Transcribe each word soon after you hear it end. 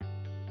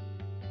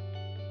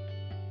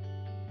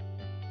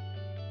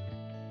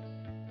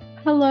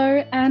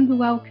Hello and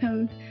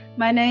welcome.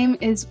 My name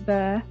is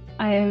Burr.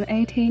 I am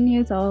 18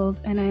 years old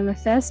and I am a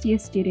first year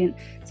student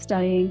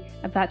studying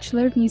a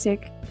Bachelor of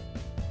Music,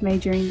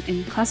 majoring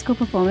in classical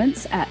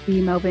performance at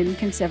the Melbourne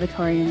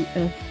Conservatorium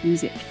of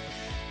Music.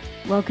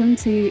 Welcome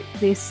to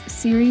this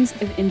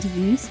series of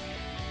interviews,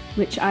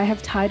 which I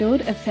have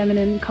titled A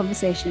Feminine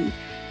Conversation,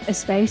 a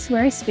space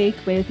where I speak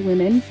with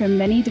women from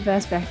many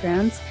diverse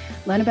backgrounds,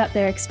 learn about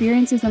their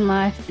experiences in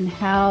life and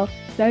how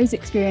those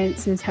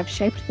experiences have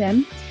shaped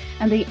them,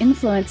 and the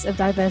influence of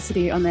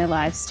diversity on their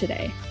lives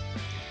today.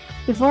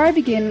 Before I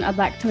begin, I'd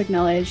like to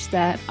acknowledge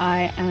that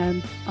I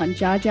am on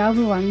Dja Dja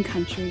Wurrung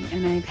country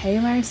and I pay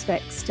my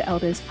respects to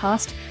elders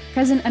past,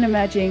 present and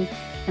emerging,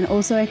 and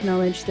also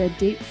acknowledge their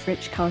deep,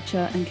 rich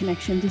culture and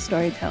connection to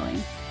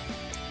storytelling.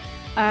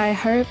 I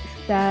hope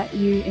that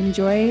you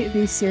enjoy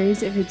this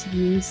series of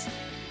interviews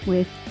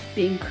with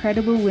the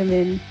incredible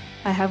women.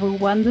 I have a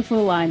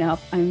wonderful lineup.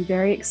 I'm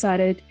very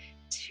excited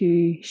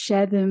to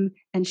share them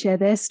and share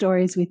their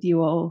stories with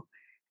you all.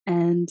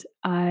 And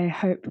I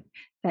hope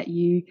that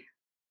you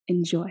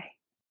enjoy.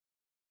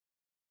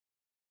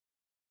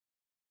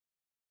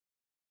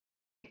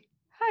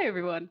 Hi,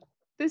 everyone.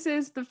 This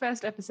is the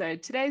first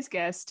episode. Today's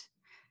guest,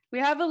 we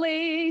have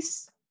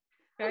Elise.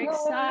 Very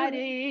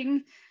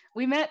exciting.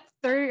 We met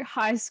through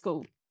high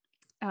school.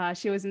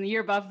 She was in the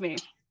year above me,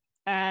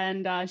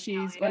 and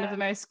she's one of the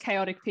most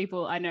chaotic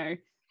people I know,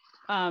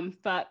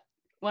 but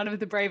one of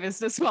the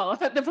bravest as well. I've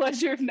had the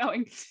pleasure of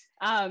knowing.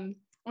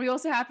 We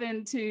also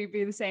happen to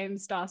be the same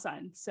star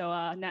sign, so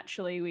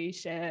naturally we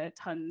share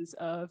tons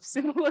of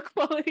similar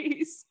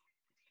qualities.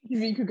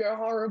 You could go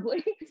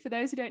horribly. For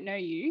those who don't know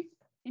you,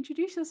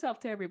 introduce yourself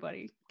to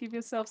everybody. Give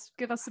us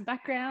some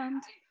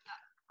background.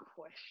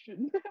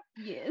 Question.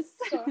 Yes.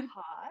 So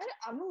hi,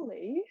 I'm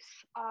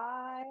Elise.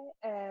 I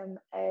am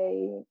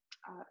a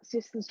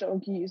assistance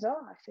dog user.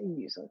 I say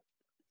user,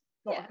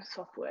 not like a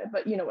software,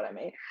 but you know what I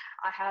mean.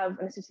 I have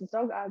an assistance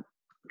dog. I'm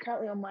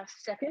currently on my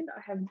second.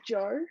 I have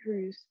Jo,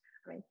 who's,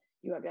 I mean,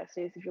 you won't be able to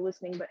see this if you're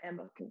listening, but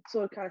Amber can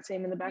sort of kind of see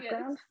him in the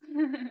background,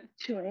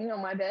 chewing on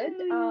my bed.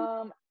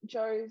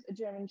 Joe's a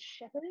German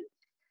Shepherd.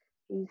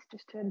 He's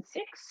just turned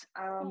 6,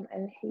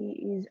 and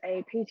he is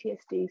a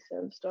PTSD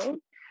service dog.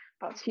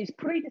 But his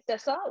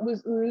predecessor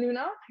was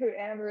Luna, who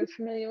Amber is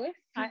familiar with.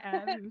 I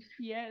am,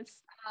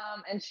 yes.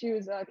 And she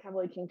was a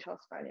Cavalier King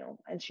Charles Spaniel,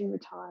 and she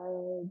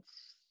retired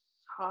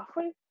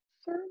halfway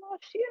through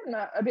last year,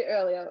 no, a bit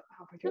earlier,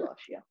 halfway through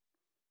last year.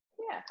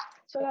 Yeah,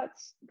 so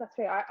that's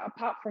fair.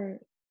 Apart from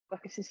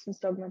like assistance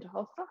dog mental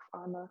health stuff,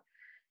 I'm a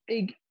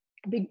big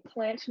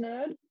plant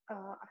nerd.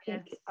 I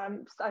think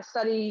I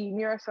study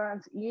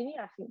neuroscience at uni.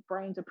 I think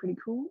brains are pretty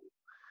cool,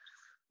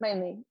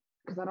 mainly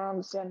because I don't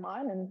understand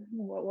mine and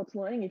what's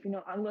learning if you're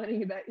not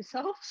unlearning about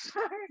yourself.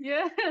 So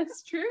yeah,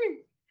 it's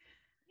true.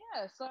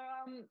 Yeah, so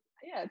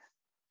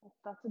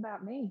that's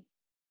about me.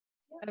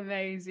 Yeah.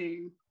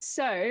 Amazing.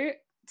 So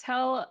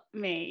tell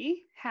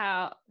me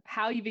how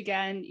you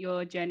began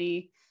your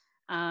journey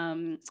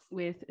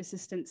with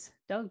assistance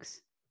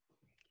dogs.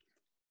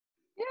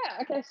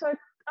 Yeah, okay, so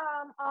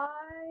I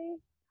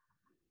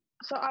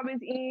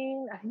was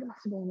in, I think it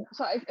must have been,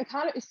 so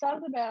it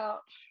started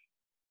about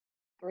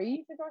 3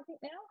 years ago, I think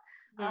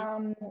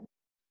now,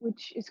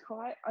 which is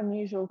quite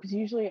unusual because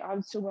usually I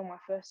would still be my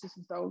first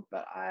assistance dog,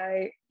 but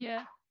I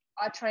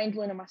trained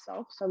Luna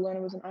myself, so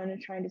Luna was an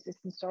owner-trained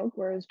assistance dog,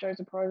 whereas Joe's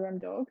a program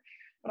dog.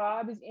 But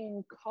I was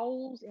in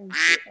Coles in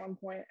at one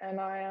point, and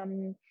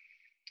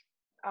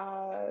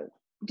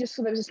just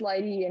so there was this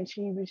lady, and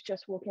she was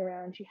just walking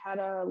around, and she had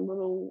a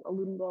little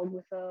dog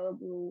with a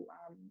little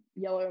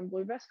yellow and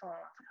blue vest on. And I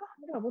was like, oh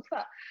my God, what's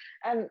that?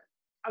 And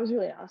I was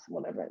really nice and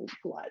whatever, and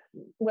polite.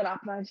 Went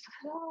up and I just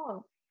said,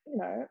 oh, you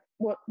know,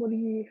 what's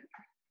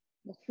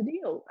the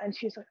deal? And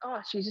she's like,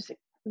 oh, she just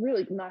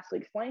really nicely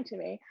explained to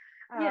me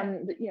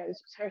that, you know,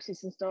 this was her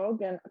assistance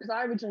dog. And because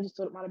I originally just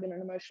thought it might have been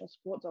an emotional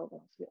support dog, and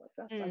I was like,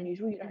 that's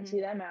unusual. You don't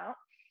see them out.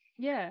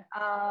 Yeah.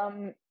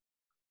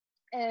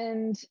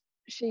 And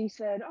she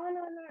said, oh,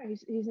 no,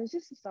 he's an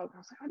assistance dog. And I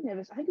was like, I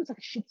think it was like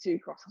a Shih Tzu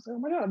cross. I was like, oh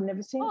my God, I've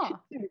never seen Shih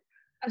Tzu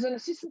as an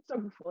assistance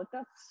dog before. Like,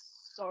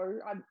 that's so,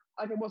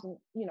 it wasn't,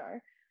 you know,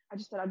 I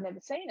just said I'd never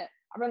seen it.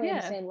 I've only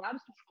ever seen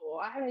labs before.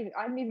 I hadn't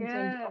even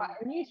seen,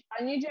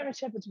 I knew German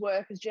Shepherds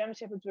were, because German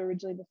Shepherds were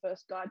originally the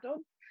first guide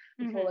dogs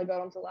before they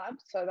got onto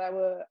labs. So they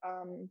were,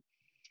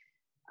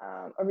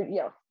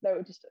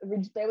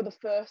 they were the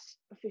first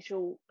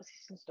official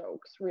assistance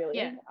dogs,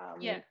 really.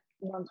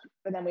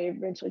 But then we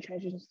eventually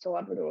changed it to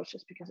Labradors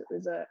just because it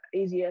was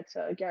easier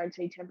to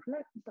guarantee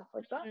temperament and stuff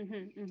like that.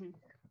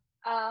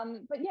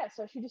 But yeah,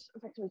 so she just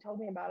effectively told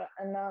me about it,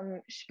 and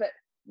but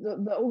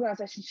the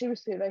organisation she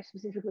was through, they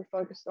specifically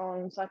focused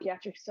on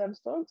psychiatric service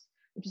dogs,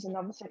 which is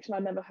another section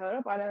I'd never heard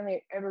of. I'd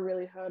only ever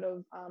really heard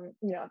of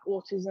you know, like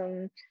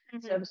autism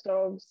service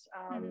dogs,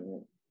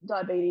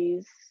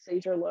 diabetes,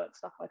 seizure alert,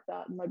 stuff like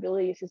that,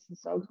 mobility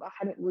assistance dogs. But I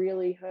hadn't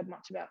really heard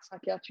much about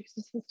psychiatric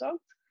assistance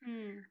dogs.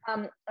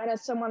 And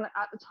as someone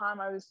at the time,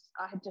 I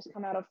had just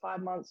come out of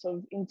 5 months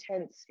of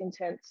intense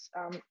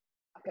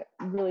like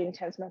a really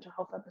intense mental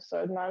health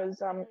episode, and I was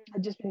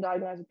had just been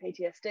diagnosed with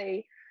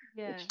PTSD,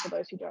 which for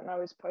those who don't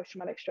know is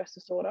post-traumatic stress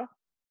disorder.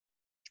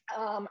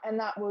 And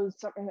that was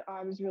something that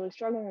I was really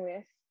struggling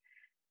with,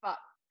 but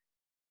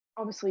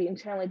obviously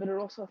internally, but it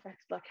also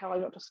affected like how I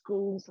got to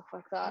school and stuff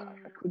like that.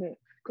 Like, I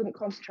couldn't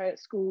concentrate at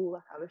school.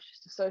 Like I was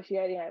just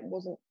dissociating. I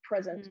wasn't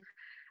present.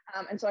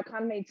 And so I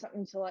kind of need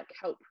something to like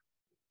help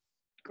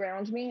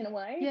ground me in a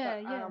way.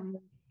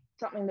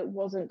 Something that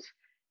wasn't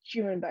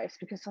human based,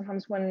 because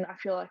sometimes when I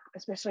feel like,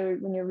 especially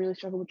when you really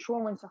struggle with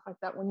trauma and stuff like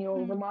that, when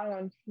you're relying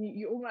on,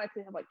 you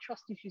automatically have like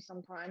trust issues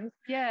sometimes.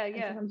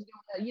 Sometimes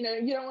you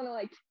don't want to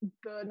like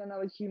burden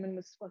another human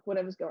with like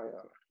whatever's going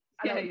on.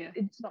 I know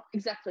it's not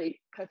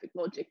exactly perfect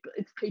logic, but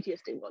it's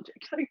PTSD logic.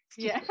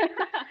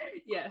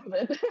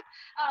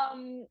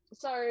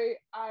 So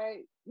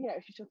I,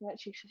 she took me that,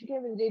 she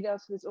gave me the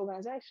details for this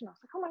organization. I was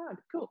like, oh my god,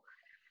 cool.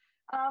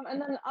 And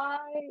then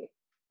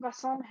but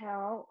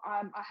somehow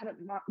I had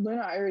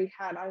Luna. I just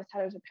had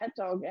her as a pet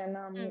dog, and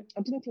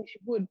I didn't think she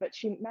would, but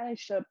she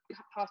managed to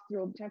pass through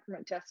all the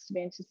temperament tests to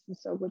be an assistant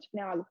dog, which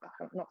now I look back,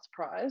 I'm not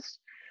surprised.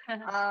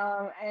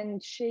 And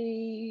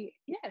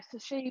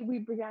we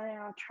began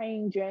our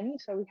training journey.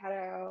 So we had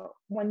our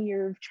 1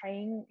 year of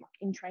training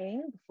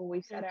before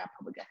we sat our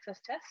public access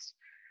test.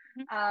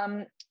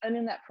 And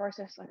in that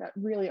process, like, it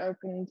really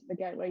opened the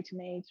gateway to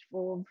me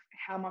for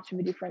how much of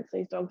a difference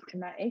these dogs can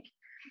make.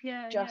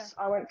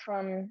 I went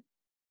from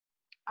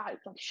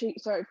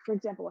for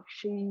example, like,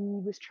 she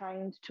was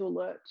trained to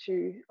alert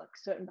to like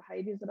certain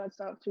behaviors that I'd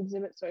start to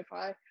exhibit. So if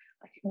I,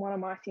 like, one of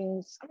my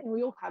things, I mean,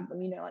 we all have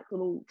them, like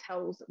little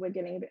tells that we're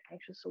getting a bit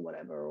anxious or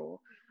whatever, or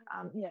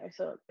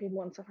so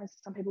people, and sometimes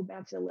some people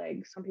bounce their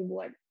legs, some people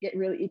like get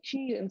really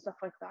itchy and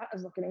stuff like that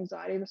as like an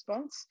anxiety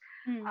response.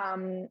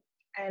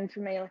 And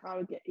for me, like, I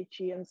would get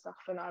itchy and stuff,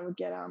 and I would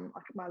get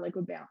like my leg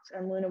would bounce,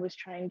 and Luna was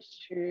trained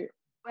to,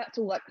 that's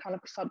all like kind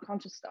of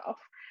subconscious stuff.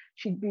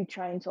 She'd be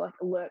trained to like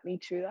alert me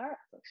to that.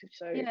 She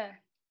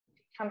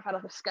kind of had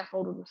like a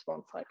scaffolded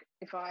response. Like,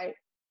 if I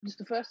just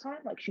the first time,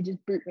 like, she'd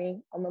just boot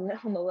me on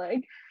the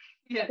leg.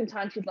 Second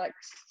time, she'd like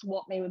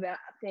swat me without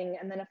a thing,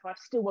 and then if I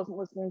still wasn't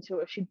listening to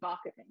her, she'd bark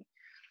at me.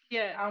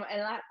 And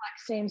that like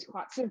seems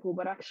quite simple,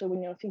 but actually,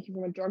 when you're thinking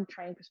from a dog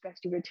training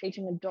perspective, you're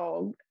teaching a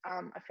dog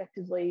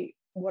effectively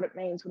what it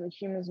means when the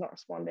human's not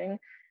responding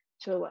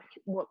to like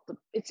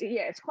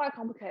it's quite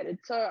complicated.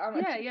 So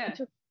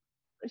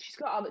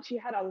she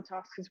had other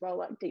tasks as well,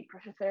 like deep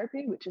pressure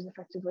therapy, which is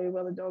effectively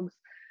where the dogs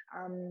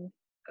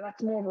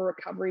that's more of a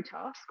recovery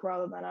task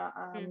rather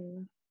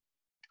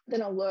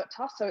than alert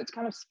task. So it's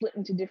kind of split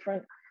into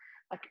different,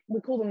 like,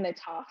 we call them their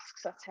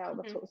tasks. That's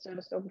what the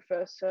service dog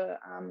refers to,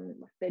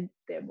 like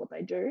they're what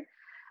they do.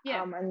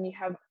 And you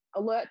have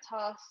alert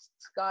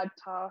tasks, guide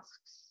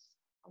tasks,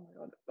 oh my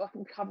god, like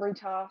recovery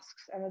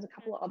tasks, and there's a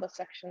couple of other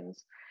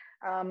sections.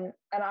 And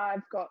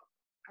I've got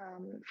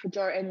for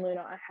Jo and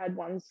Luna, I had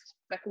ones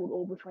speckled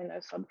all between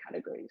those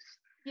subcategories.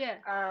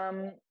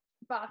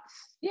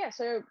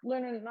 So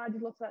Luna and I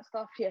did lots of that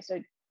stuff. So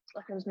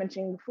like I was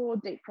mentioning before,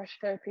 deep pressure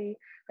therapy,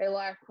 they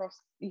lie across,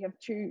 you have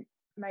two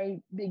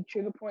big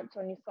trigger points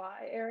on your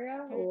thigh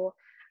area, or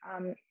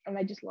and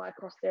they just lie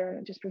across there, and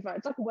it just provides,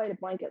 it's like a weighted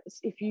blanket.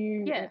 If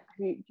you do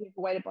you have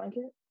a weighted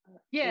blanket?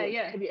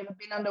 Have you ever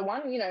been under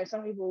one?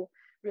 Some people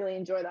really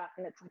enjoy that,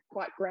 and it's like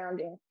quite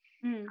grounding.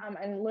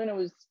 And Luna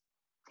was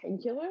 10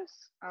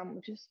 kilos,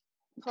 which is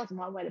the size of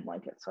my weighted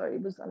blanket, so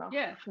it was enough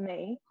for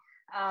me.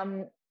 I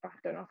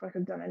don't know if I could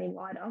have done any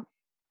lighter,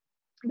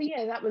 but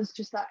that was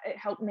just that. It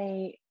helped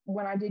me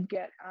when I did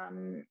get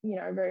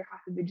very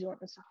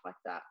hypervigilant and stuff like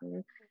that,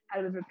 and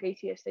had a bit of a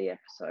PTSD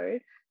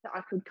episode, that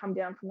I could come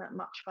down from that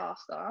much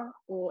faster,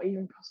 or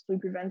even possibly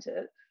prevent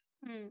it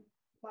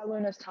by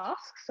Luna's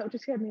tasks. So it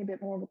just gave me a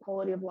bit more of a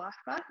quality of life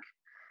back.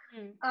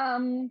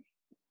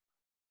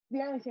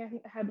 The only thing I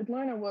think I had with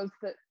Luna was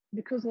that,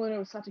 because Luna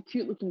was such a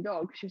cute looking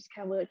dog, she was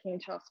Cavalier King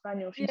Charles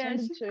Spaniel, she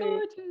tended to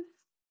gorgeous.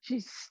 She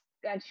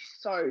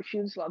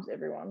just loves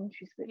everyone.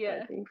 She's a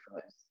bit crazy for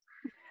us.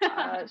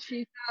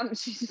 She's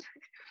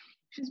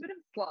a bit of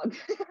a slug.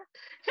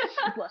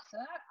 Bless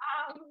her.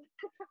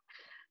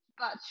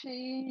 But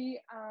she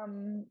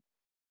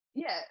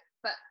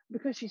but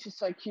because she's just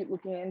so cute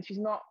looking, and she's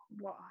not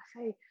what I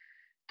say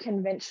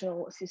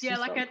conventional assistant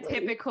like a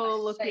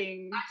typical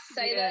looking. I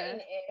say that in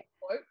air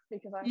quotes,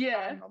 because I'm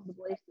of the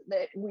belief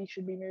that we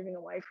should be moving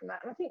away from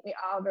that, and I think we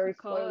are very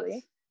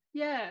slowly.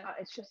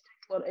 It's just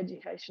a lot of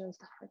education and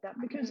stuff like that,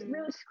 because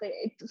realistically,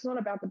 it's not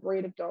about the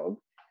breed of dog.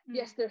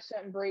 Yes, there are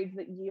certain breeds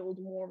that yield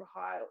more of a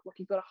higher, like,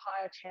 you've got a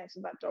higher chance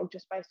of that dog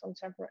just based on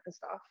temperament and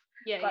stuff.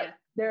 But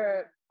there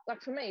are,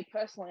 like, for me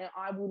personally,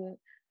 I wouldn't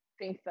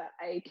think that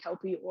a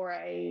Kelpie or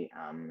a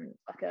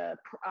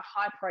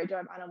high prey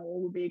dog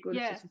animal would be a good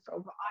assistance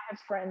dog. But I have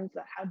friends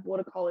that have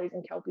border collies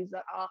and Kelpies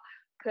that are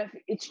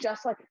perfect. It's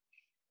just like,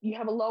 you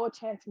have a lower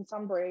chance in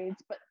some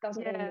breeds, but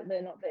doesn't mean that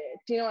they're not there.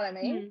 Do you know what I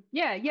mean?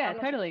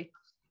 Totally.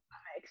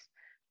 That makes.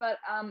 But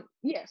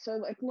so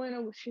like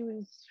Luna, she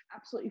was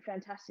absolutely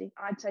fantastic.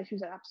 I'd say she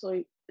was an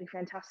absolutely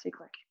fantastic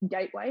like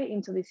gateway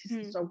into the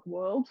assistance dog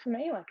world for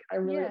me. Like, I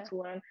really got to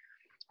learn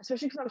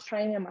especially because I was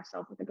training them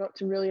myself, like I got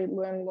to really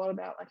learn a lot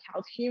about like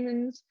how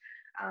humans,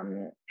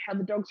 how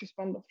the dogs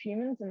respond to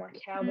humans, and like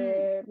how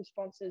their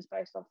response is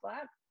based off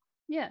that.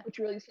 Yeah. Which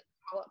really set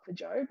well up for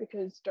Jo,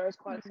 because Jo's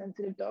quite a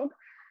sensitive dog.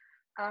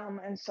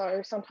 And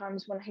so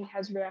sometimes when he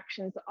has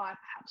reactions that I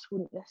perhaps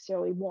wouldn't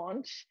necessarily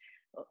want,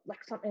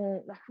 like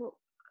something like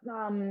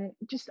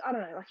just I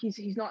don't know, like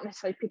he's not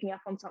necessarily picking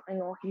up on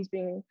something, or he's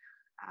being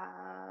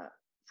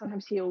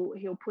sometimes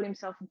he'll put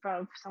himself in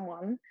front of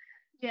someone.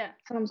 Yeah.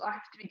 Sometimes I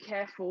have to be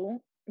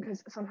careful,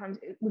 because sometimes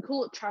we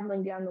call it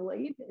traveling down the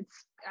lead.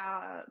 It's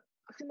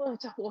similar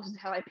to horses,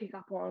 how they pick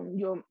up on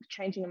your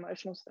changing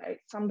emotional state.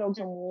 Some dogs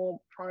are more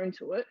prone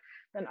to it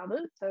than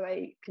others, so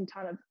they can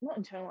kind of not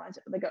internalize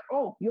it, but they go,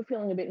 oh, you're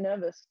feeling a bit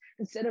nervous.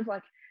 Instead of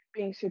like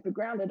being super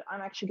grounded,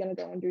 I'm actually going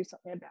to go and do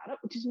something about it,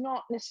 which is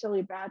not necessarily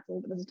a bad thing,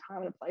 but there's a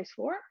time and a place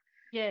for it.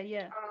 Yeah.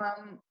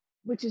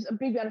 Which is a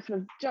big benefit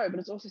of Jo, but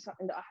it's also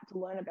something that I had to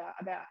learn about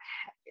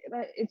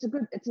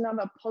it's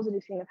another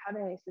positive thing of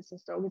having an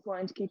assistance dog, is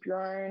learning to keep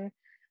your own,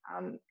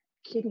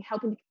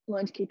 helping to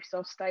learn to keep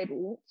yourself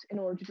stable in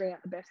order to bring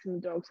out the best in the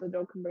dog, so the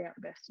dog can bring out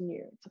the best in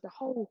you. It's like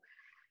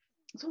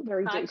it's all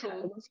very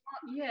detailed.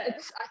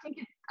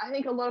 I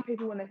think a lot of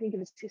people, when they think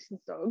of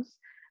assistance dogs,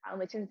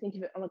 they tend to think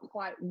of it on a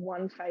quite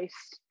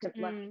one-faced,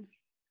 like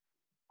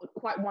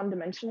quite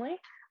one-dimensionally,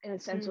 in the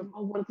sense of,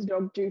 oh, what does the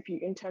dog do for you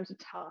in terms of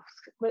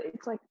tasks? But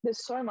it's like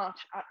there's so much.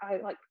 I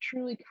like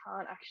truly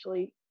can't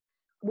actually.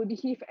 We'd be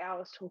here for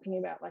hours talking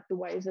about like the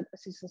ways that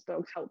assistance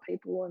dogs help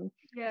people, and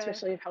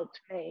especially have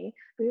helped me,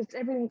 because it's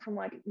everything from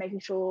like making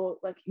sure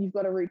like you've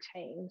got a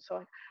routine. So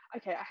like,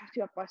 okay, I have to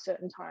be up by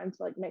certain times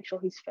to like make sure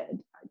he's fed.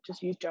 I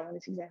just use Jo in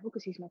this example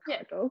because he's my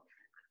current dog.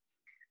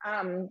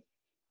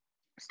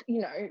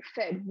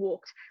 Fed,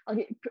 walked,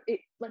 like it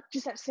like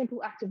just that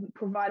simple act of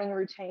providing a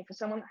routine for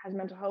someone that has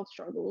mental health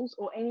struggles,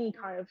 or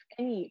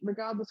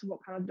regardless of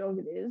what kind of dog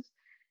it is,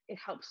 it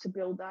helps to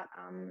build that.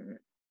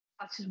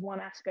 That's just one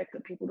aspect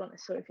that people don't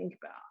necessarily think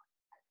about,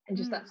 and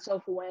just that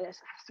self-awareness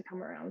has to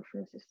come around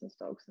from assistance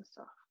dogs and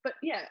stuff. But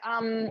yeah,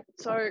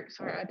 so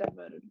sorry, I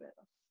diverted a bit.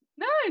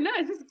 No,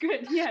 this is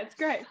good. Yeah, it's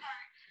great.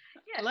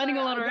 Yeah, learning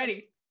a lot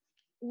already.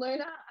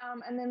 Luna,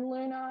 and then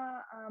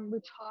Luna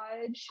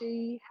retired.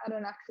 She had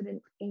an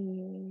accident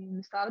in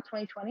the start of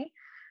 2020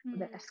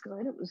 with an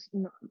escalator. It was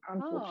not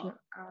unfortunate.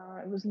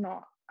 It was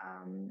not.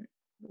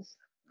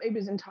 It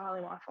was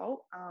entirely my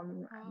fault.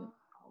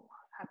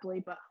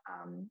 Happily, but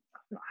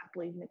not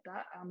happily admit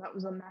that. That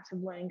was a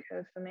massive learning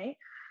curve for me.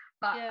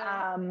 But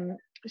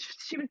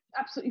she was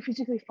absolutely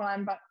physically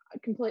fine, but I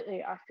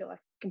feel like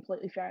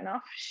completely fair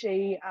enough.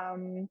 She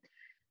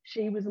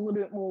was a little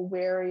bit more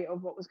wary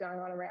of what was going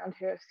on around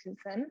her since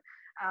then.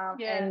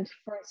 And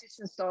for an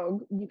assistance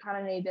dog, you kind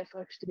of need their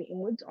focus to be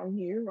inwards on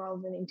you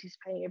rather than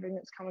anticipating everything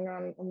that's coming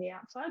on the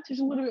outside. So she's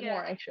a little bit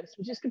more anxious,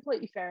 which is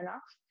completely fair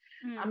enough.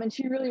 And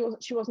she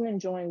wasn't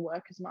enjoying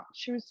work as much.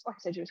 She was, like I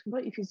said, she was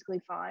completely physically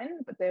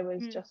fine, but there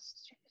was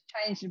she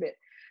changed a bit.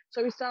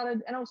 So we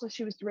started, and also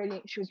she was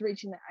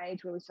reaching the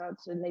age where we started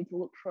to need to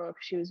look for her,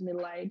 because she was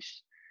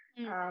middle-aged,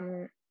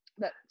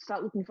 that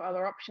start looking for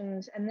other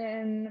options. And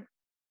then,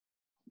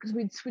 because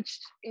we'd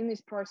switched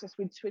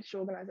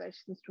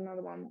organisations to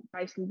another one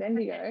based in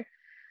Bendigo.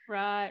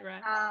 Right.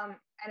 And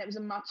it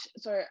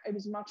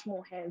was much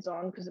more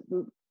hands-on, because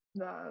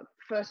the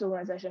first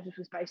organisation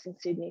was based in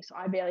Sydney, so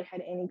I barely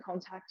had any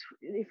contact.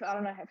 It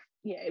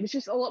was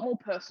just a lot more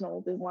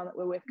personal than the one that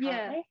we're with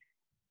currently.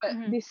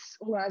 But this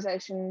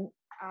organisation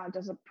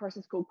does a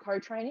process called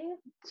co-training.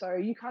 So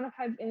you kind of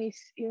have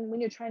when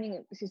you're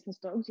training assistance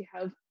dogs, you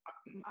have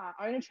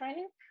owner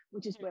training,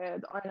 which is where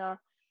the owner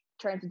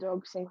trains the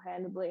dog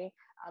single-handedly,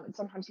 and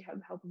sometimes you have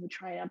the help of a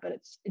trainer, but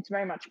it's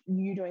very much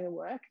you doing the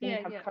work. Then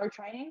you have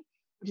co-training,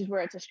 which is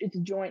where it's a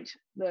joint,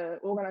 the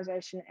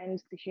organisation and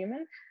the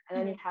human, and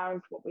then you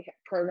have what we have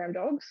program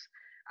dogs.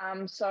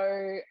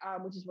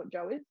 Which is what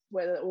Jo is,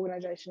 where the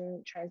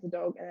organisation trains the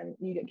dog and then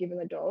you get given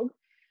the dog.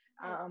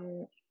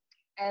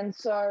 And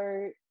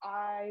so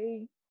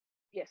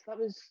that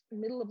was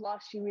middle of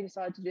last year we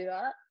decided to do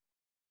that,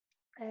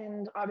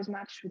 and I was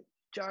matched with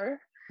Jo.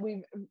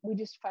 We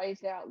just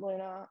phased out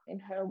Luna in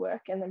her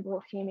work and then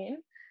brought him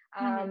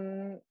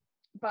in.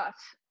 But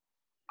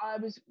I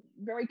was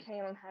very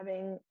keen on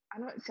having, I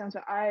know it sounds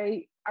bad,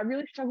 I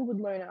really struggled with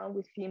Luna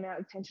with the amount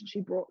of attention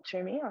she brought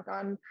to me. Like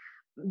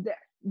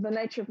the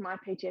nature of my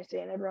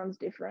PTSD, and everyone's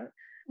different,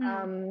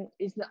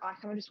 is that I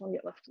kind of just want to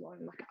get left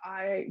alone. Like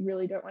I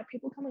really don't like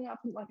people coming up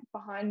like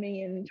behind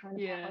me and trying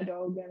to pat my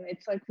dog, and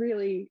it's like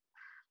really,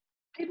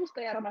 people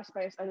stay out of my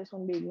space, I just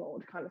want to be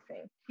ignored kind of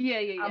thing.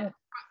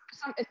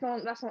 That's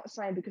not the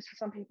same, because for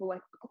some people,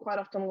 like quite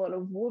often a lot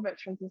of war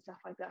veterans and stuff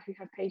like that who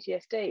have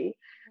PTSD,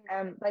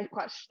 they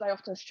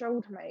often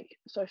struggle to make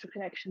social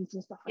connections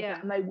and stuff like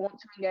that, and they want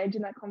to engage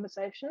in that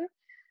conversation,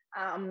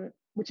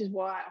 which is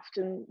why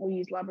often we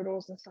use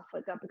Labradors and stuff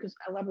like that, because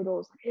a Labrador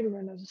is like,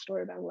 everyone knows a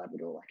story about a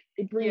Labrador, like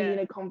it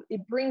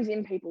brings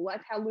in people,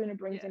 like how Luna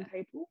brings in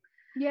people.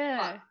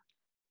 But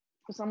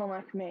for someone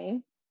like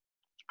me,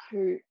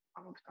 who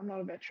I'm not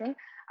a veteran,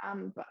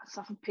 but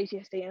suffer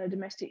PTSD in a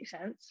domestic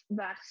sense,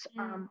 that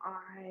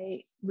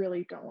I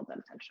really don't want that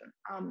attention.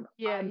 I'm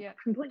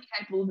completely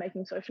capable of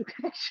making social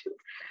connections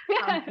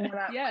when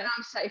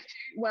I'm safe to,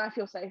 when I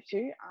feel safe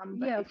to.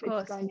 But if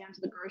it's going down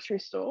to the grocery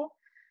store,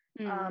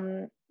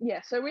 Joe,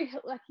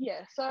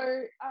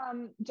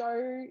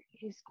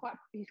 he's quite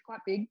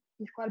big.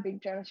 He's quite a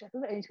big German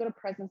Shepherd, and he's got a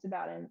presence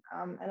about him.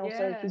 And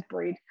also his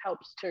breed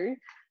helps too.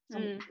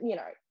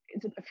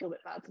 It's I feel a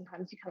bit bad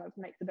sometimes. You kind of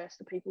make the best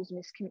of people's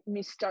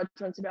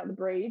misjudgments about the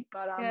breed,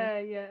 but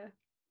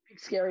big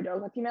scary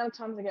dog. Like the amount of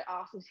times I get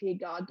asked if he a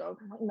guard dog,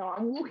 I'm like, no,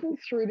 I'm walking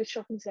through the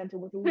shopping centre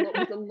with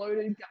a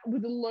loaded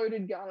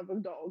gun of a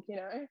dog.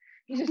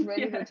 He's just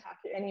ready to attack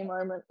at any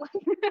moment.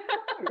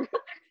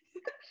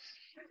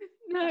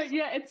 No,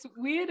 it's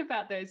weird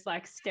about those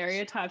like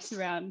stereotypes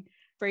around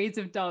breeds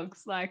of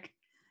dogs. Like,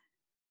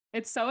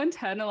 it's so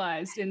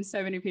internalized in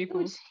so many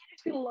people. Just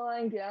be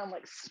lying down,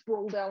 like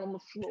sprawled down on the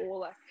floor.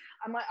 Like,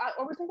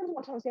 I was thinking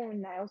one time I was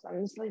getting my nails done,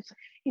 and it's like,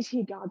 is he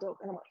a guard dog?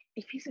 And I'm like,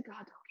 if he's a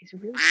guard dog, he's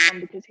really fun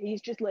because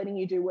he's just letting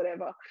you do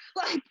whatever.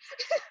 Like,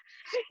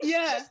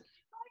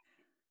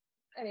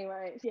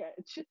 anyway,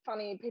 it's just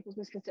funny, people's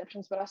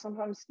misconceptions, but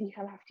sometimes you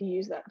kind of have to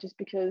use that just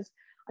because,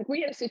 like,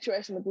 we had a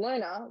situation with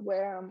Luna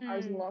where I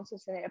was in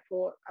Launceston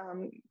Airport,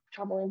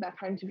 travelling back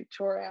home to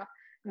Victoria,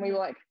 and we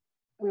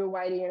were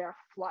waiting and our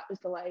flight was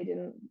delayed,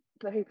 and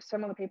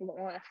some of the people that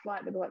were on our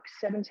flight, there were like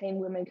 17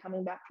 women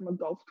coming back from a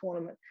golf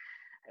tournament.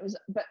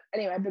 But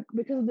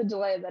because of the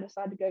delay, they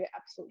decided to go get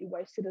absolutely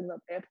wasted in the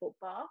airport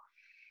bar.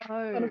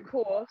 And of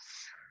course,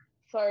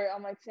 so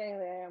I'm like standing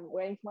there, I'm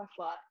waiting for my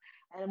flight,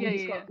 and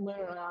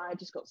Luna and I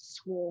just got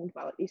swarmed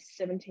by like these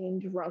 17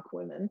 drunk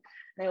women, and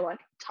they were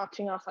like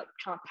touching us, like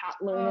trying to pat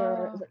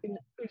Luna.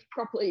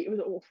 It was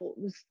awful.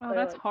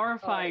 That's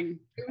horrifying.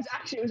 It was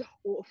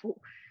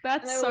awful.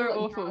 That's so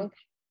awful. Drunk.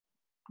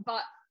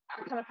 But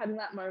I kind of had in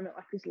that moment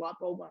like this light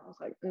bulb, and I was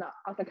like, no,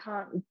 like I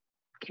can't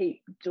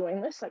keep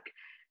doing this. Like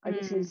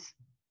this is,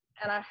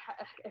 and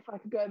if I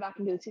could go back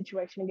into the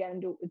situation again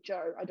and do it with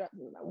Joe, I don't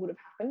think that would have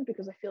happened,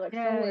 because I feel like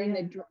somewhere in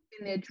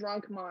their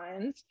drunk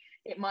minds,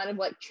 it might have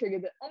like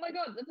triggered that. Oh my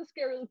god, that's a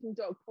scary looking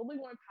dog. Probably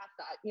won't pat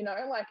that. You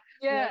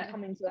won't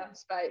come into that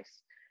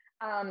space.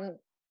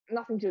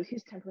 Nothing to do with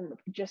his temperament,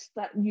 but just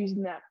that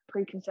using that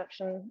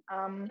preconception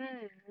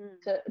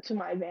to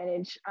my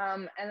advantage.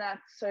 And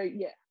that's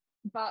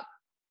but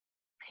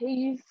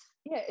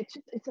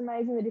it's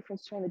amazing the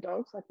difference between the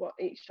dogs, like what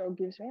each dog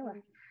gives me.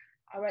 Like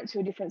I went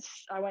to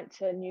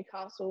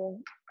Newcastle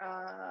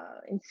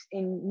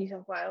in New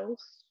South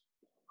Wales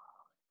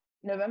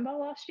November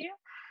last year.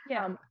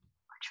 I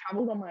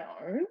travelled on my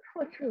own,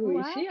 like who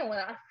is she? And when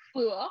I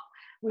flew up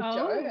with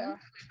Joe, and I flew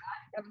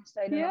back and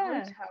stayed in a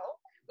hotel,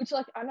 which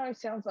like I know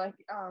sounds like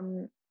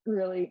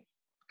really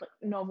like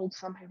novel to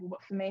some people,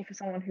 but for me, for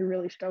someone who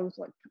really struggles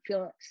like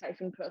feeling like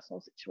safe in personal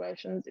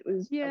situations, it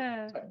was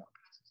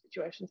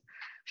situations,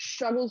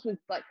 struggles with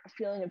like a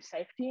feeling of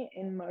safety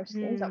in most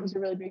things. That was a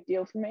really big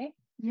deal for me.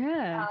 And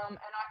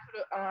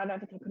I don't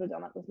think I could have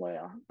done that with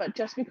Luna, but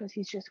just because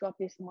he's just got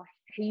this, like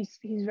he's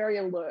very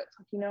alert,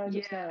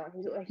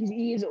 like his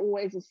ears are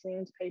always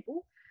listening to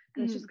people,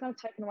 and it's just kind of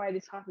taken away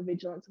this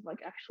hypervigilance of like,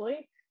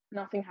 actually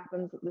nothing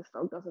happens that this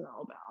dog doesn't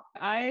know about.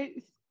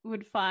 I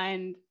would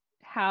find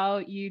how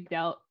you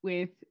dealt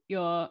with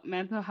your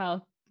mental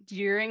health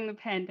during the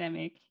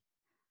pandemic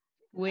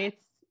with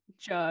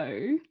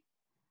Joe.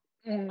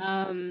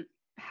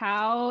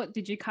 How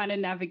did you kind of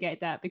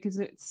navigate that? Because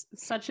it's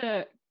such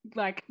a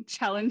like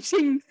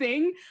challenging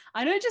thing.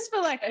 I know, just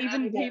for like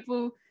even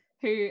people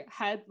who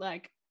had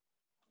like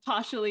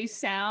partially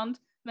sound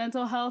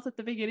mental health at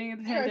the beginning of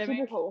the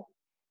pandemic.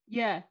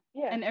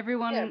 And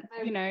everyone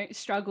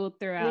struggled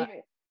throughout.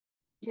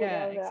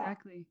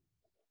 Exactly.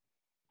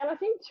 And I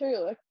think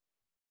too,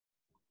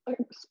 like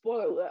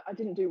spoiler, I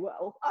didn't do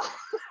well.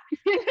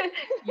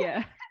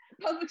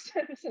 Public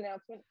service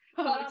announcement.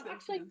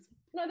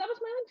 No, that was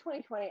mainly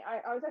 2020.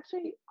 I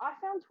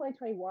found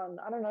 2021,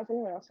 I don't know if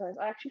anyone else knows,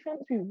 I actually found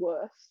it to be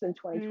worse than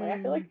 2020.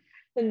 I feel like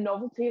the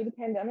novelty of the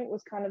pandemic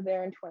was kind of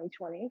there in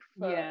 2020.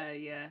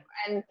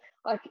 And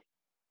like,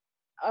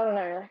 I don't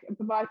know, like,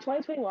 by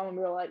 2021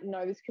 we were like,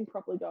 no, this can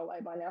properly go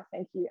away by now,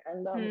 thank you.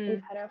 And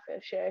we've had our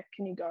fair share.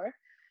 Can you go?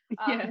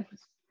 Get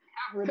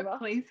rid of us,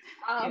 please.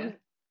 And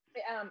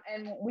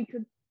we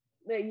could,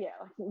 like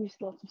we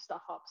just lots of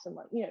stuff ups and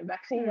like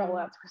vaccine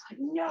rollouts. Was like,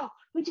 no,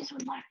 we just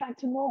want life back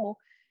to normal.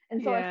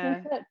 And so I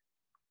think that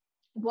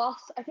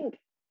whilst I feel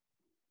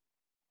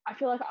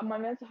like my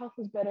mental health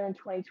was better in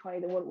 2020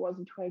 than what it was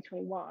in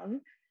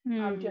 2021,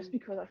 just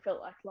because I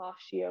felt like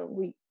last year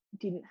we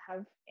didn't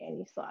have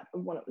any sight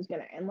of when it was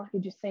going to end. Like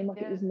it just seemed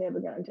like it was never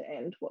going to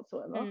end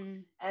whatsoever.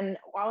 And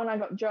when I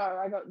got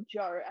Joe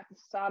at the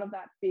start of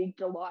that big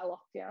July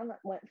lockdown that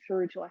went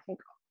through to I think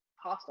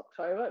past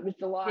October. It was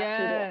July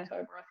through to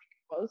October, I think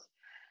it was.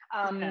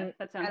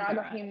 That sounds and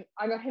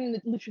I got him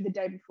literally the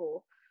day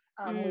before.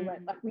 We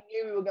went, like we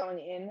knew we were going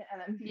in,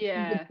 and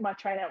then my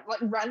trainer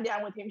like ran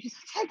down with him. She's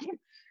like, take him.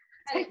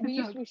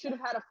 we should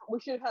have had a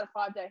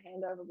 5-day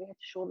handover. We had to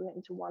shorten it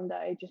into 1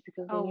 day just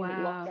because we knew that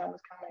lockdown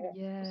was coming.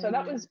 Yeah. So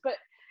that was, but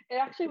it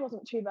actually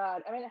wasn't too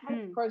bad. I mean, it had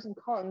its pros and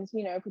cons.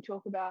 You know, if we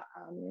talk about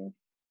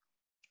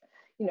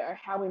you know,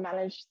 how we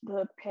managed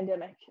the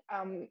pandemic.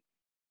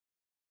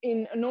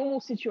 In a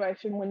normal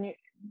situation,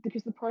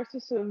 because the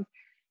process of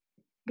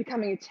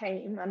becoming a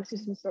team, an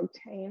assistance dog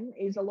team,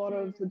 is a lot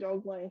of the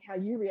dog learning how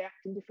you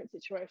react in different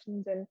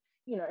situations and,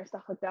 you know,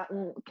 stuff like that,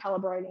 and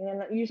calibrating.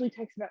 And it usually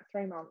takes about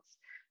 3 months.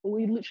 Well,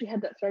 we literally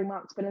had that 3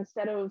 months, but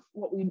instead of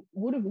what we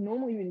would have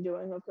normally been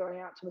doing of going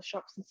out to the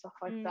shops and stuff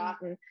like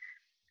that and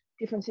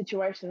different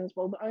situations,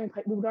 well,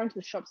 we were going to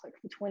the shops like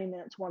for 20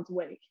 minutes once a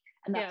week,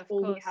 and that's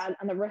all we had,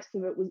 and the rest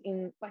of it was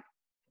in, like,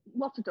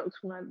 lots of dogs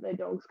from their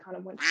dogs kind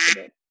of went to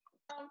bed.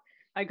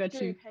 I got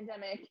during you. the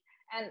pandemic,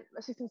 and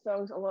assistance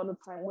dogs a lot of the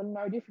time were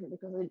no different,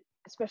 because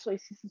especially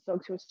assistance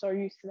dogs who are so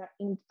used to that,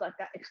 like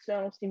that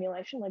external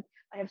stimulation, like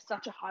they have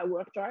such a high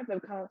work drive, they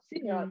were kind of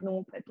sitting there like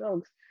normal pet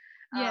dogs.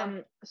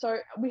 So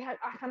I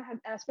kind of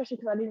had, especially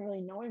because I didn't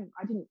really know him,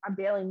 I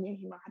barely knew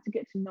him. I had to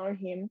get to know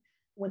him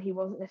when he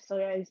wasn't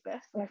necessarily at his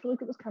best, and I feel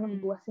like it was kind of a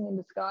blessing in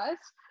disguise.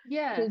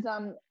 Because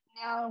now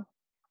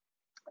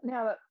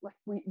that, like,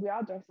 we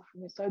are doing stuff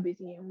and we're so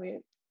busy, and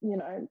we're, you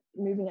know,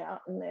 moving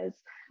out, and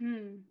there's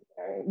you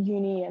know,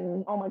 uni,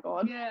 and oh my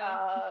god,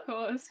 of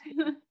course.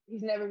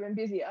 he's never been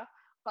busier,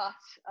 but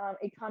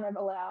it kind of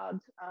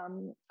allowed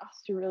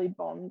us to really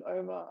bond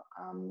over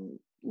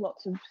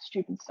lots of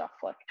stupid stuff,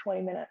 like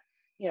 20-minute,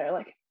 you know,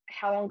 like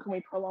how long can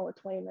we prolong a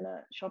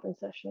 20-minute shopping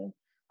session,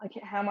 like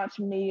how much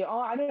media,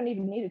 I don't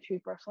even need a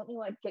toothbrush, let me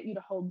like get you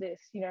to hold this,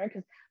 you know,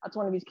 because that's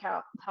one of his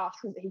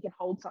tasks, is that he can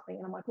hold something,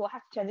 and I'm like, well, I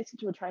have to turn this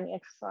into a training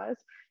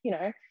exercise, you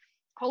know,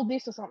 hold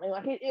this or something,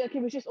 like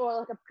it was just, or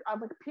like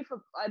I'd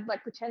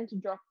like pretend to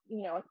drop,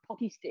 you know, like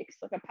pocky sticks,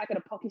 like a packet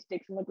of pocky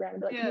sticks on the ground,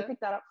 and be like, can you pick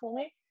that up for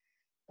me?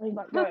 And he'd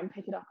like go and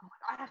pick it up. I'm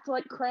like, I have to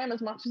like cram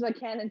as much as I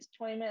can into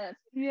 20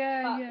 minutes.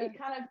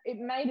 It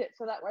made it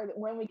so that way that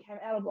when we came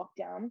out of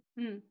lockdown,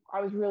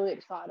 I was really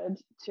excited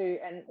to,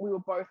 and we were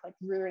both like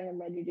rearing and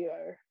ready to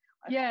go.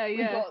 Like,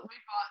 we've got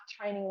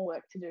training and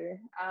work to do.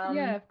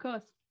 Of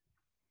course.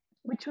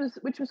 Which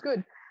was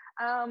good.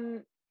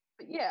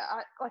 But yeah,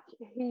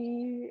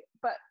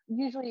 but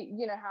usually,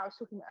 you know, how I was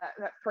talking about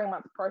that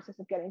 3-month process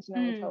of getting to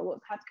know each other,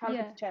 it's had to kind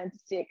of turn to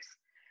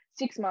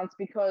 6 months,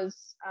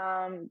 because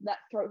that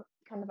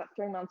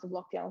 3 months of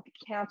lockdown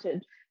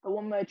counted. But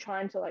when we're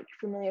trying to like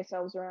familiarize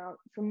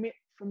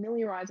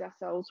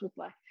ourselves with,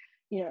 like,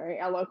 you know,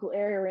 our local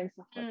area and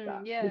stuff like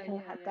that, we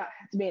kind of had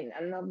to be in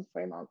another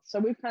 3 months. So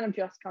we've kind of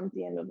just come to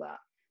the end of that.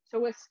 So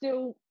we're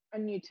still a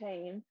new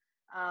team,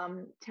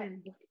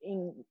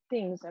 in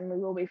things, and we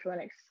will be for the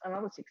next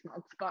another 6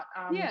 months. But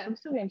so we're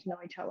still getting to know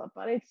each other.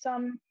 But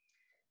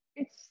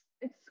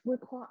we're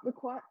quite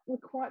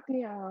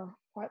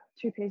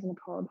two peas in a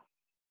pod.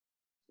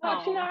 Well,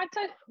 actually, no, I'd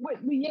say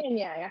we're yin and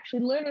yang.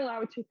 Actually, Luna and I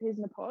were two peas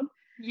in a pod.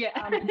 Jo,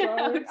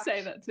 I would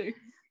say that too.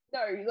 No,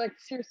 like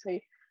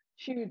seriously,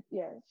 we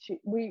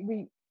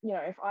you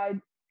know,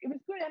 it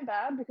was good and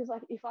bad, because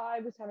like if I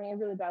was having a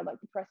really bad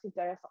like depressive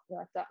day or something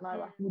like that, and I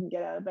like wouldn't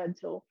get out of bed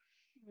till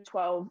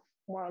 12,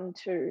 1,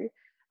 2,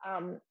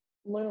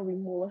 Luna would be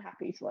more than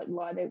happy to like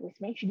lie there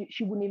with me.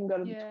 She wouldn't even go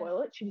to the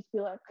toilet. She'd just be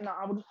like, no,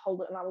 I will just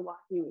hold it and I will lie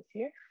here with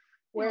you.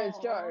 Whereas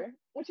Jo,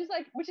 which is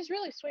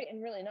really sweet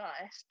and really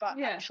nice, but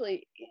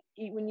actually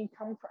when you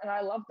come from, and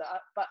I love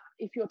that, but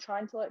if you're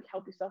trying to like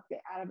help yourself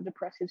get out of a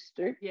depressive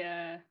stoop,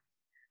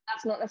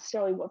 that's not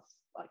necessarily what's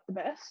like the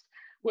best.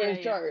 Whereas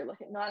Jo,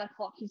 like at 9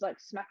 o'clock, he's like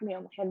smacking me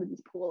on the head with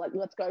his paw, like,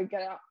 let's go,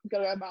 get out,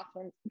 gotta go to the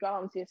bathroom, go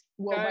home, sis,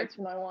 world waits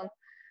for no one.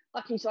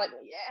 Like he's like,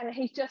 and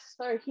he's just,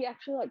 so he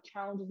actually like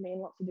challenges me in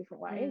lots of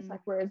different ways. Like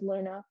whereas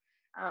Luna,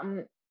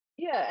 and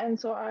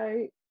so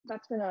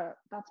that's been a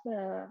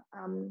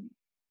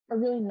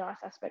really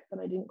nice aspect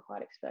that I didn't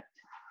quite expect.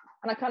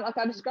 And I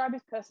describe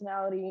his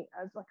personality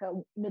as like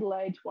a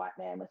middle-aged white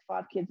man with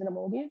 5 kids and a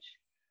mortgage.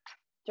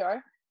 Jo,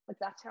 like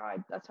that's how I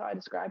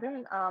describe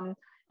him.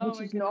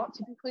 Which is not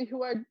typically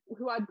who I'd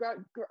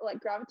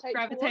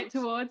gravitate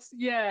towards.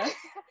 Yeah.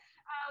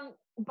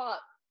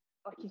 But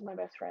like he's my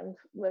best friend.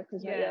 There's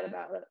no doubt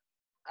about it.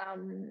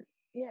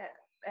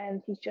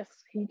 And he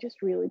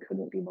just really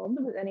couldn't be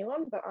bothered with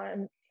anyone. But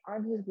I'm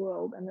his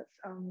world, and it's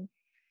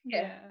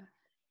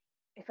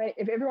If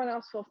everyone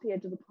else fell off the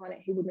edge of the planet,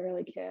 he wouldn't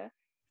really care.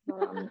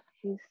 But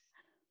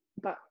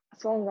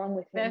it's all wrong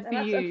with him. That's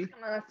a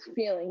nice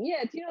feeling.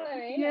 Yeah, do you know what I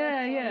mean?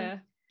 Yeah.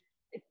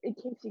 It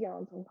keeps you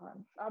going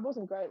sometimes. I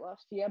wasn't great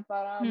last year,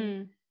 but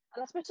and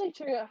especially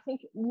too, I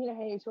think, you know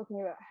how you're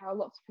talking about how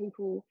lots of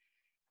people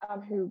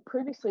who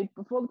previously,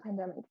 before the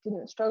pandemic,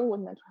 didn't struggle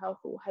with mental health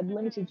or had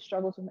limited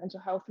struggles with mental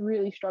health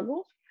really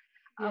struggled.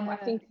 I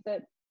think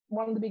that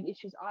one of the big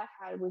issues I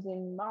had was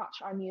in March.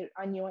 I knew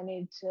I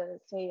needed to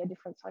see a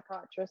different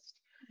psychiatrist.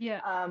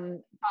 Which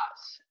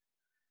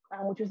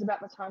was about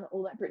the time that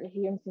all that Brittany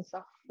Higgins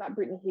stuff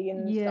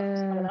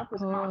was coming up,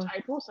 was March,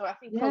 April. So I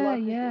think for a lot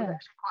of people it was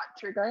actually quite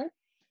triggering.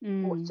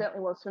 Or it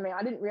certainly was for me.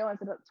 I didn't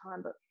realise it at the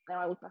time, but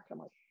now I look back and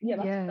I'm like,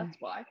 that's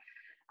why.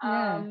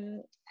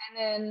 And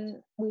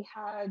then we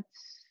had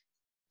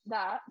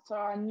that, so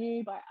I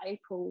knew by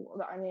April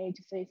that I needed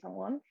to see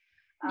someone.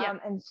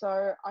 And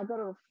so I got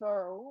a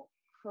referral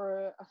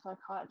for a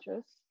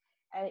psychiatrist,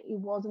 and it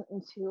wasn't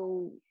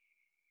until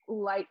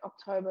late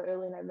October,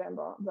 early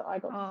November that I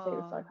got to see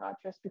the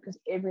psychiatrist, because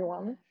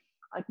everyone,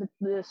 like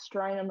the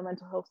strain on the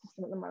mental health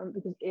system at the moment,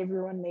 because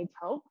everyone needs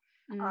help.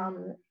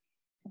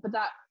 But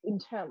that in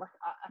turn, like,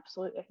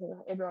 absolutely, I think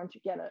everyone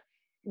should get it.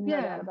 No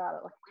doubt about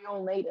it. Like, we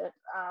all need it.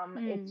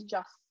 It's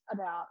just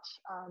about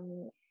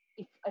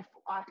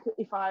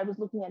if I was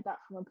looking at that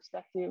from a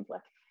perspective,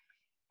 like,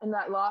 in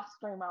that last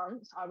 3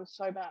 months, I was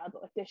so bad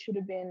that, like, there should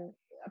have been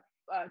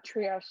a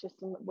triage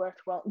system that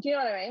worked well. Do you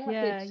know what I mean?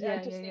 Like,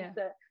 I just think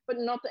that, but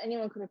not that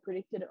anyone could have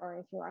predicted it or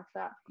anything like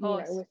that, you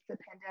know, with the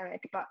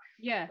pandemic. But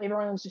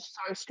everyone was just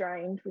so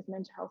strained with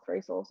mental health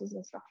resources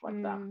and stuff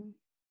like that.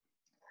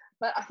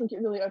 But I think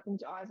it really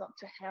opened your eyes up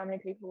to how many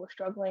people were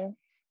struggling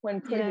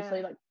when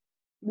previously, like,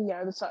 you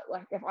know,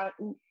 like,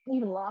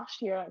 even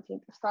last year, I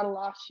think the start of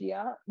last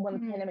year, when the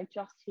pandemic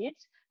just hit,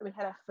 and we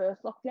had our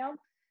first lockdown,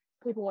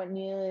 people weren't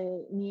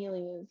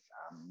nearly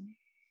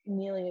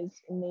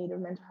as in need of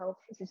mental health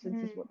assistance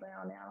as what they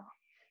are now.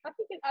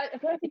 I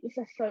don't think it's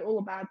necessarily all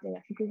a bad thing.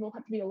 I think we've all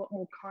had to be a lot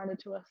more kinder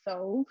to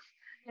ourselves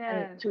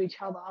and to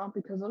each other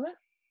because of it,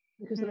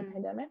 because of the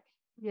pandemic.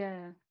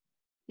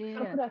 We've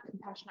got to put our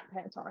compassionate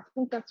pants on. I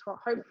think that's what,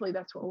 hopefully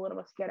that's what a lot of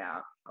us get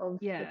out of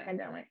the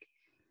pandemic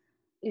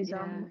is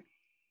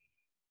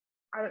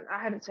I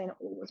haven't seen it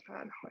all as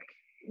bad. Like,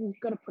 we've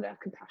got to put our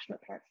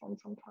compassionate pants on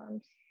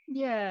sometimes.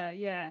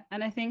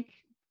 And I think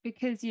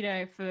because, you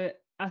know, for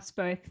us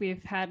both,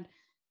 we've had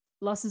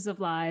losses of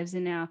lives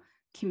in our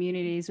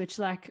communities, which,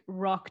 like,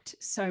 rocked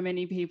so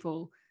many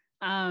people.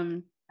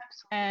 And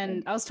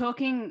I was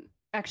talking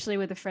actually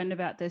with a friend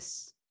about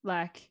this,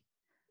 like,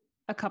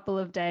 a couple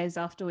of days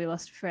after we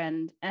lost a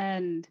friend,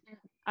 and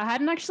I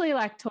hadn't actually,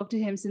 like, talked to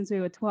him since we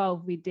were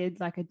 12. We did,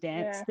 like, a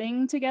dance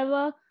thing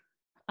together.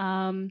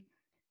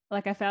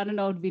 Like, I found an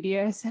old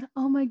video. I said,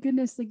 oh my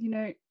goodness, like,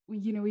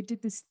 we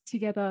did this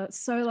together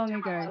so long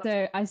ago.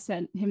 So I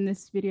sent him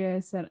this video.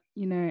 I said,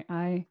 you know,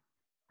 I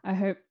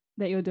hope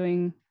that you're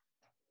doing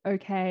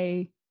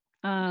okay.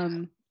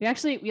 We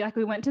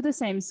went to the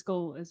same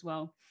school as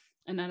well,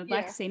 and I'd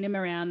like seen him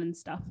around and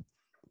stuff.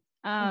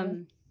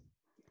 And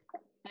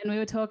we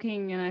were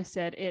talking, and I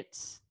said,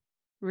 it's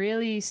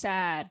really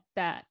sad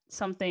that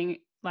something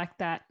like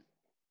that,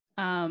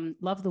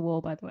 love the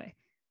wall, by the way,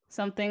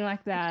 something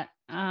like that,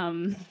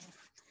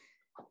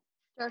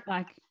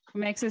 like,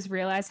 makes us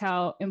realize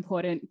how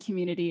important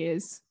community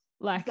is.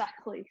 Like,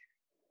 exactly,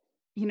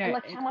 you know, and,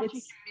 like, how much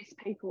you can miss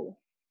people.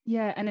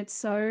 Yeah, and it's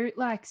so,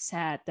 like,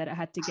 sad that it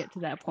had to get to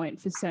that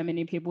point for so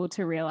many people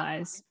to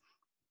realize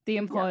the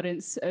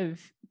importance of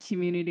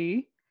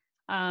community.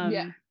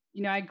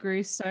 You know, I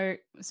grew so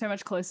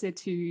much closer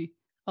to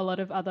a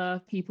lot of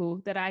other people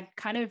that I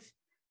kind of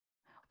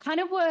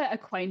were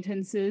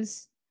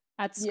acquaintances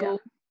at school.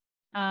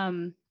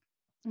 But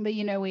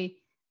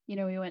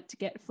we went to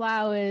get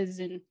flowers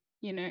and,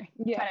 kind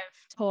of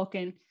talk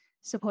and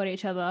support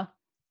each other.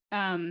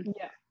 And,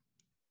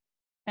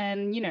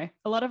 a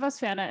lot of us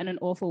found out in an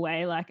awful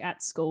way, like,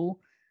 at school.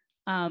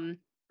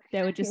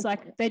 They were just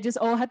like, they just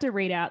all had to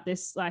read out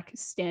this, like,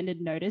 standard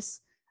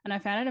notice. And I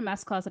found it in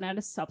maths class, and I had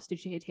a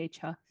substitute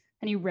teacher,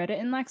 and he read it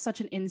in, like, such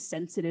an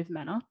insensitive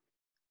manner.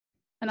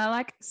 And I,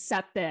 like,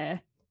 sat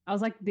there. I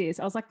was like this.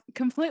 I was, like,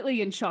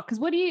 completely in shock. Because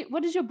what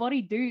does your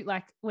body do,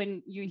 like,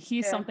 when you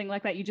hear something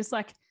like that? You just,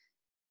 like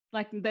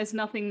there's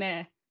nothing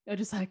there. You're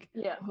just like,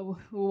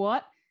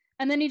 what?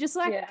 And then he just,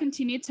 like,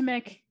 continued to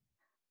make,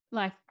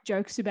 like,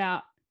 jokes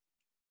about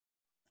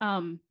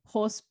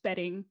horse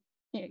betting,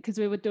 because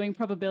we were doing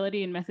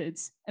probability and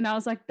methods. And I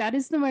was like, that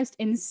is the most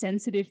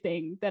insensitive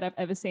thing that I've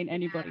ever seen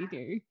anybody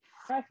do.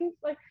 I think,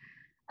 like,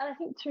 and I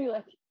think too,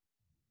 like,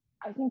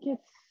 I think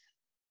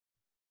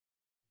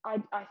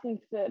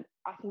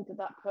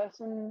that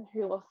person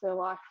who lost their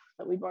life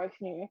that we both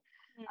knew,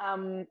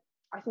 I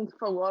think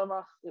for a lot of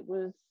us it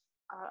was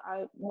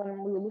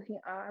when we were looking,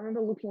 I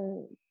remember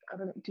looking, I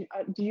don't know,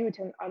 did you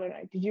attend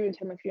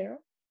my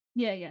funeral?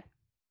 Yeah.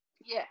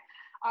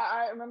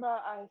 I remember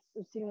I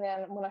was sitting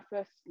there, and when I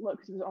first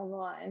looked, because it was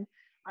online,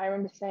 I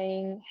remember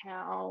seeing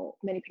how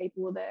many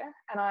people were there,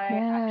 and I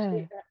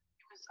think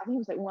it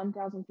was like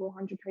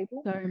 1,400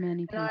 people. So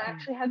many people. And I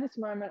actually had this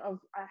moment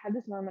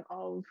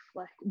of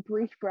like,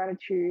 brief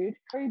gratitude.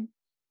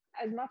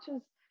 As much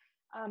as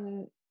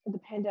the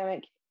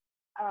pandemic,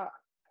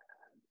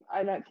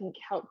 I don't think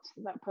helped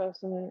that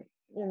person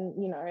in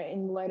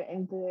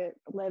the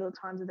later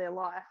times of their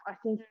life. I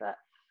think that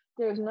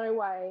there is no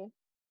way,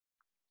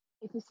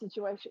 if the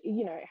situation,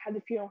 had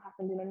the funeral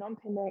happened in a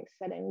non-pandemic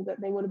setting,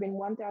 that there would have been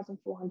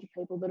 1,400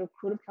 people that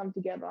could have come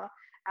together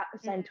at the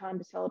same time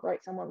to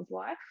celebrate someone's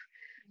life.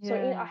 So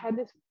I had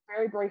this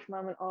very brief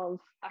moment of,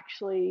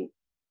 actually,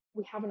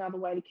 we have another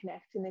way to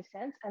connect in this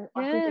sense. And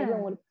I think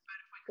everyone would have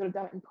preferred if we could have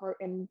done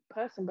it in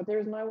person, but there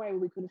is no way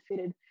we could have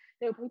fitted.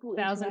 There were people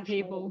 1,000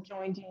 people that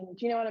joined in.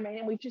 Do you know what I mean?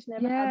 And we've just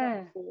never had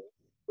that before.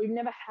 we've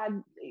never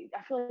had,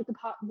 I feel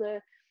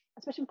like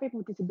especially people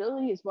with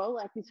disability as well,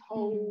 like this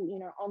whole,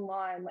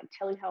 online, like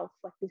telehealth,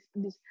 like this,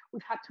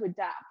 we've had to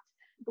adapt.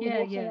 But we've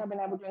also now been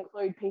able to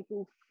include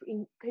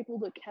people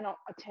that cannot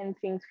attend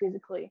things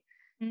physically,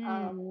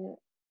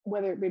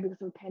 whether it be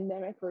because of a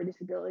pandemic or a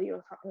disability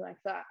or something like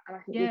that. And I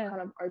think we've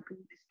kind of opened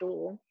this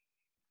door.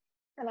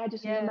 And I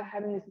just remember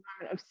having this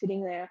moment of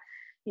sitting there,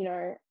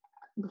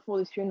 before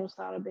this funeral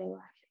started, being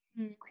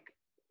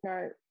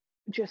like,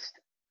 just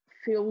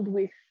filled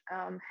with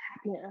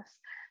happiness.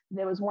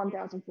 There was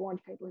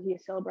 1,400 people here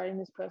celebrating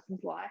this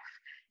person's life.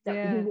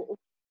 That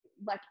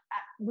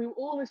we were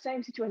all in the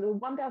same situation. There were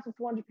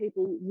 1,400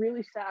 people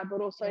really sad,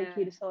 but also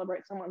here to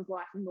celebrate someone's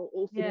life, and we're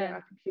all sitting at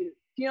our computers.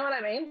 Do you know what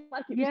I mean?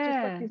 Like, it was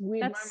just like this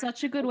weird moment. That's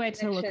such a good way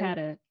to look at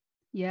it.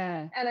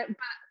 Yeah. And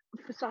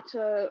but for such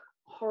a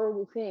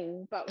horrible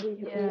thing, but we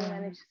had all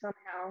managed to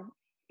somehow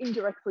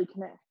indirectly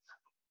connect.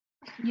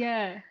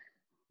 Yeah.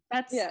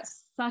 That's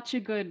such a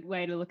good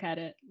way to look at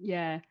it.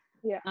 Yeah.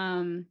 Yeah.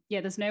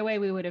 There's no way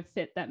we would have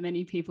fit that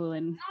many people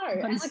in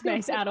one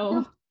space at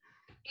all.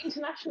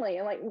 Internationally,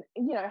 and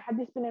had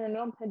this been in a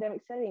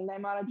non-pandemic setting, they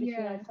might have just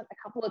sent a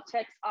couple of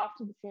texts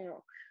after the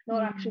funeral,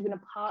 not actually been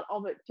a part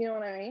of it. Do you know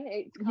what I mean?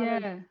 It's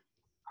kind of,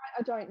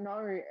 I don't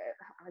know.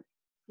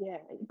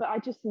 But I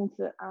just think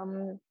that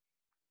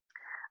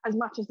as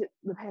much as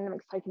the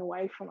pandemic's taken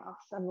away from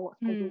us and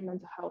lots of people's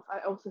mental health,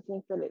 I also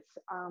think that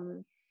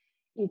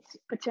it's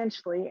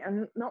potentially,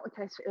 and not the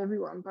case for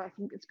everyone, but I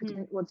think it's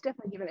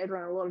definitely given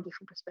everyone a lot of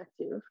different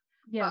perspective.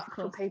 Yeah, but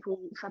for people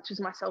such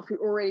as myself who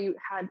already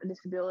had a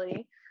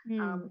disability,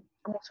 I'm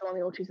also on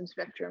the autism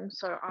spectrum,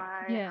 so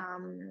I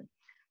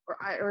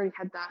already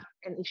had that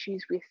and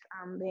issues with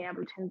being able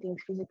to attend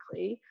things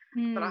physically.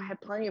 But I had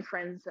plenty of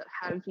friends that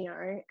have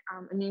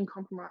immune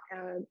compromise,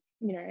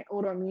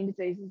 autoimmune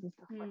diseases and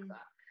stuff like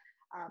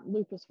that,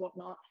 lupus,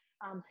 whatnot,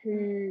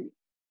 who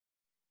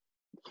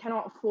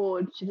cannot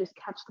afford to just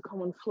catch the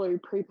common flu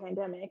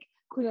pre-pandemic.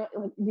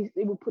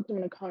 It will put them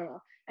in a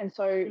coma. And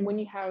so when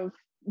you have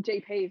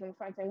GPs on the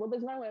phone saying, well,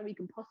 there's no way we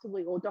can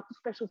possibly, or doctor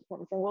specialist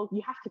appointments saying, well,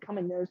 you have to come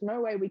in, there's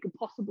no way we could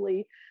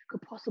possibly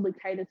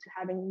cater to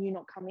having you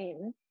not come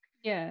in.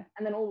 Yeah.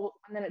 And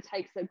then it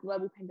takes a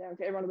global pandemic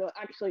for everyone to be like,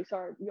 actually,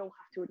 sorry, you'll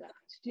have to adapt.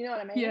 Do you know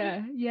what I mean?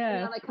 Yeah.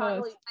 Yeah. They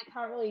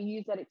can't really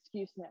use that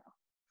excuse now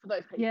for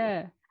those people. Yeah.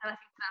 And I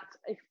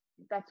think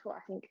that's what I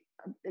think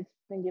it's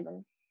been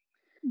given.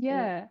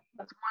 Yeah.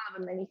 That's one of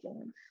the many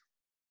things.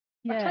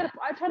 Yeah.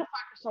 I try to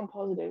focus on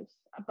positives,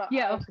 but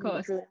of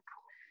course.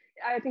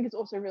 I think it's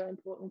also really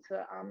important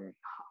to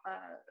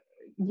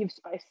give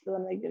space to the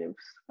negatives.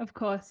 Of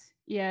course.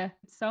 Yeah.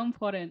 It's so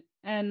important.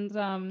 And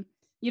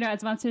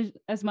as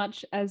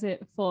much as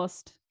it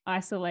forced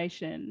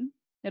isolation,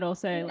 it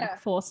also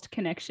forced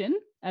connection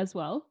as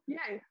well.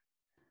 Yeah.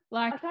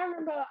 Like I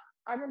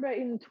remember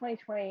in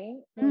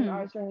 2020 when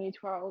I was doing year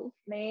 12,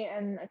 me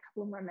and a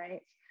couple of my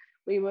mates,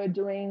 we were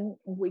doing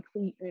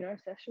weekly Uno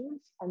sessions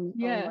on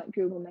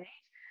Google Meet,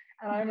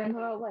 and I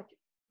remember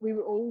we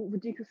were all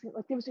ridiculously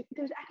there was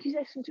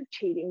accusations of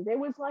cheating. There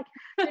was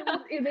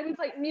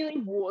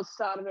nearly wars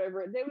started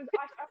over it. There was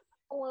I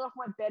falling off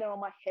my bed and on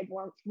my head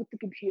once with the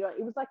computer.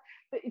 It was but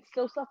it's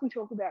still stuff we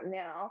talk about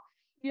now.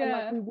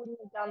 Yeah. And we wouldn't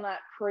have done that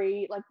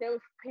there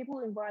were people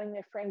inviting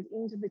their friends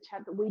into the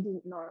chat that we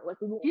didn't know.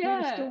 We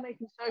were still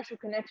making social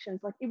connections.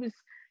 It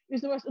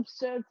was the most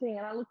absurd thing.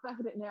 And I look back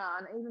at it now,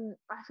 and even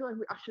I feel like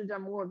I should have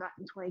done more of that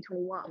in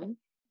 2021.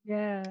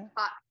 Yeah.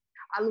 But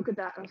I look at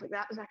that and I was like,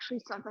 that is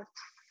actually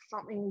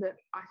something that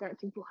I don't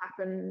think will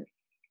happen.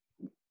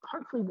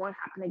 Hopefully won't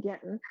happen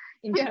again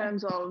in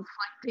terms of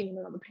being in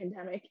another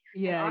pandemic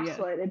and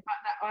isolated. But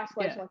that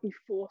isolation, we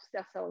forced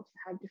ourselves to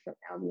have different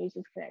avenues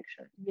of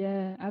connection.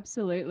 Yeah,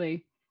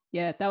 absolutely.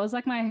 Yeah, that was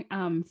my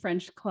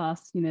French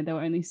class. There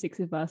were only 6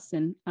 of us,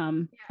 and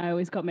I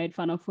always got made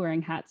fun of for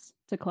wearing hats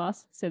to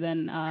class. So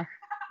then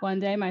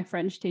one day my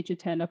French teacher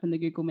turned up in the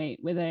Google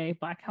Meet with a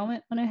bike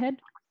helmet on her head,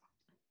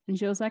 and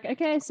she was like,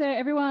 "Okay, so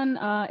everyone,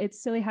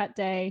 it's silly hat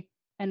day."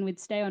 And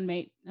we'd stay on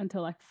Meet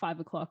until 5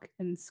 o'clock,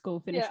 and school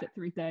finished at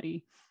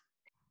 3:30.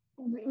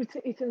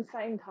 It's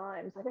insane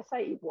times. I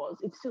say it was.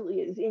 It still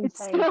is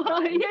insane.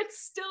 It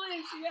still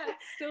is. Yeah, it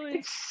still is.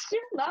 It's still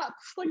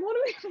nuts.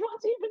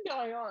 What's even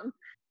going on?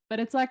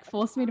 But it's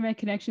forced me to make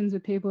connections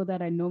with people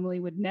that I normally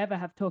would never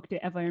have talked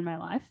to ever in my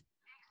life.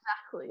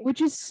 Exactly.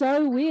 Which is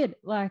so weird.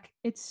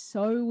 It's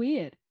so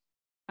weird.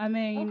 I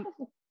mean,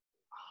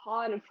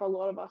 highlighted for a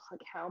lot of us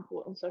how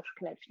important social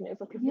connection is.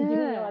 If we didn't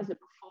realize it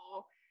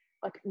before,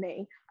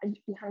 me, I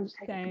just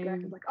take it for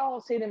granted. I'll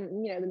see them,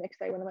 the next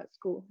day when I'm at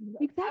school.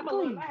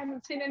 Exactly. I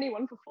haven't seen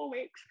anyone for 4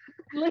 weeks.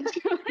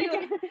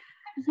 Literally.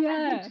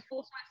 I just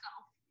force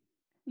myself.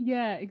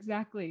 Yeah,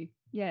 exactly.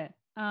 Yeah.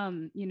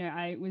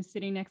 I was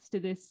sitting next to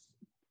this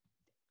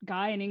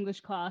guy in English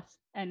class,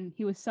 and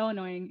he was so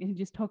annoying, and he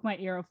just talked my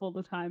ear off all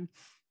the time.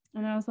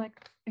 And I was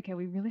like, okay,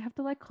 we really have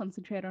to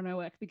concentrate on our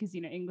work, because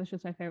English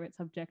is my favorite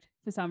subject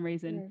for some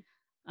reason.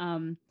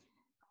 And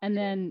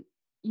then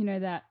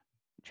that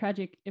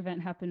tragic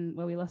event happened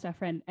where we lost our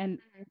friend, and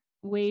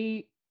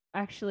we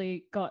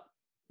actually got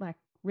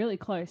really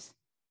close.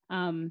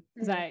 Because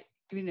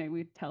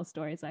we'd tell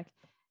stories like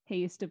he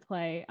used to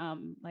play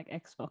like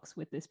Xbox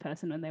with this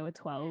person when they were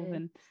 12,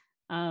 and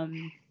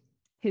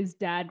his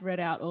dad read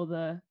out all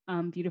the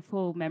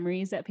beautiful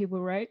memories that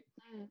people wrote.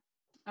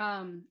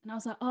 And I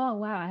was like, oh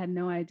wow, I had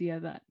no idea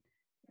that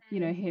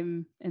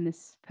him and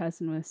this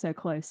person were so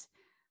close.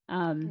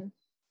 And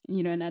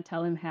I'd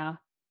tell him how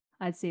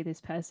I'd see this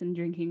person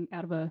drinking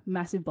out of a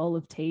massive bowl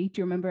of tea.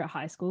 Do you remember at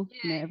high school?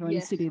 Everyone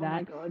used to do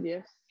that. Oh my God,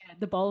 yes. Yeah,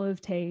 the bowl of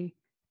tea.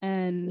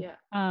 And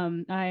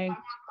I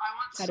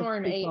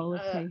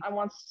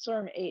once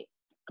saw him eat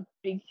a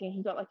big thing.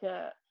 He got like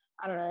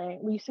I don't know,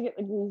 we used to get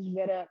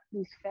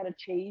these feta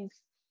cheese.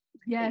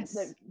 Yes.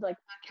 Like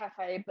a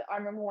cafe, but I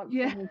remember once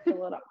seeing him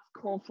fill it up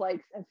with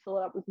cornflakes and fill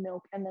it up with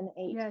milk and then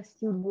eat. Yes.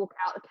 He would walk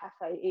out the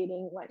cafe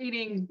eating,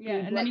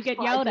 and then you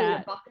get yelled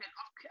at. A bucket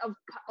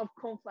of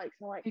cornflakes.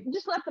 And I'm like,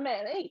 just let the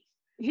man eat.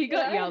 He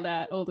got yelled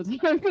at all the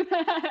time for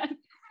that.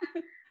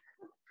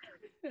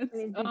 Big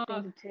things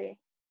of tea.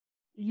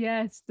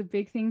 Yes, the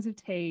big things of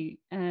tea,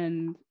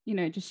 and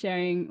just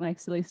sharing like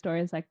silly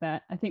stories like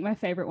that. I think my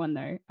favorite one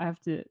though, I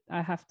have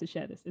to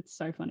share this. It's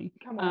so funny.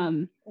 Come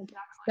on. Exactly.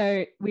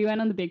 So we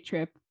went on the big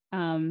trip.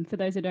 For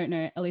those who don't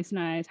know, Elise and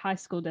I's high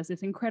school does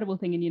this incredible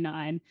thing in year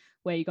 9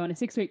 where you go on a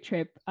 6-week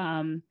trip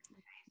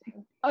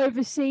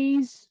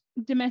overseas,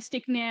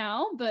 domestic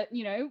now, but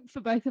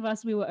for both of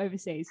us we were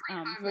overseas for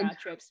our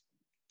trips.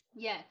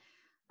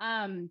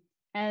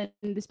 And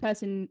this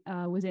person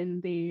was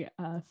in the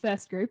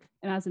first group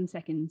and I was in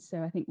second.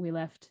 So I think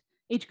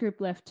each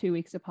group left 2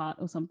 weeks apart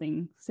or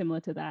something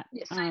similar to that.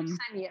 Yeah, same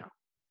year.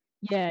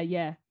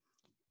 Yeah.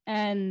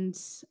 And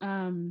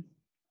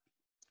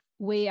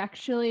we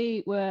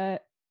actually were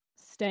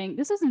staying,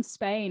 this was in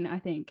Spain, I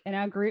think, and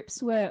our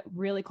groups were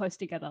really close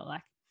together,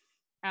 like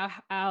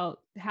our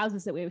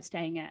houses that we were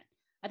staying at.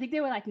 I think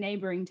they were like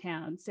neighboring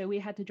towns. So we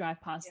had to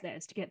drive past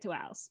theirs to get to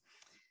ours.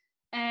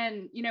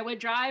 And, we're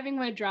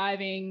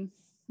driving.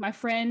 My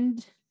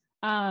friend,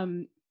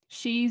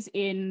 she's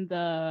in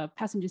the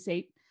passenger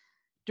seat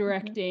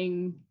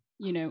directing,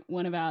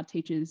 one of our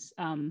teachers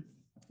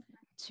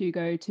to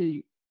go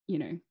to,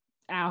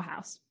 our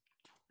house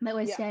that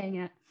we're staying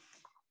at.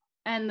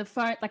 And the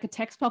phone, like a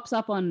text pops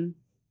up on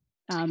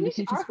the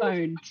teacher's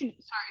phone.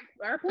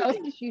 I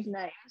reckon just use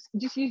names.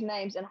 Just use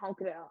names and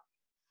honk it out.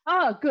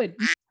 Oh, good.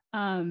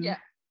 And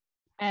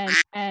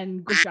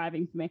good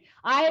driving for me.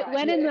 I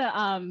went in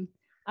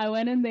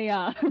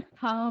the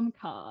calm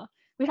car.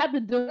 We had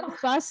the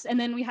doof bus and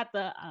then we had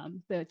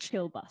the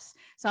chill bus.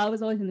 So I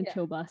was always in the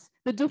chill bus.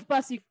 The doof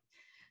bus,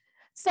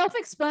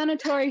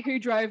 self-explanatory who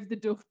drove the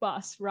doof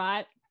bus,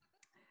 right?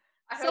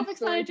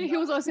 Self-explanatory who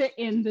was also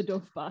in the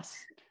doof bus.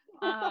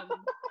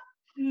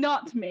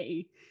 Not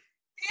me.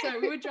 So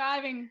we were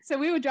driving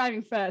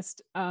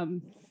first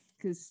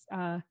because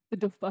the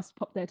doof bus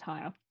popped their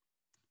tire.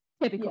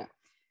 Typical.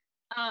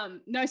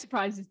 No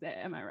surprises there,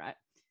 am I right?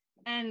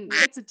 And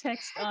gets a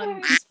text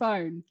on his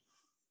phone.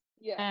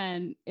 Yeah.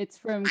 And it's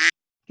from,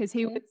 because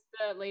he was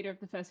the leader of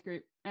the first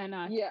group and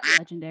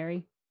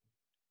legendary.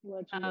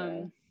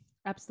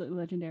 Absolutely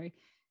legendary.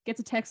 Gets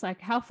a text like,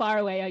 how far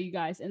away are you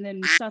guys? And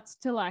then starts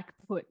to like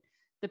put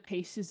the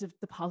pieces of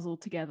the puzzle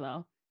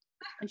together.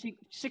 And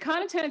she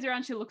kind of turns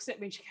around, she looks at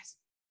me and she goes,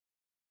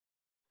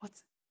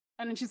 what's,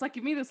 and then she's like,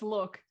 give me this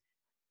look.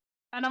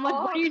 And I'm like,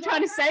 what are you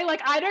trying to say?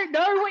 Like, I don't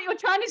know what you're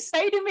trying to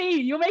say to me.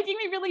 You're making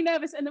me really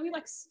nervous. And then we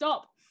like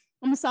stop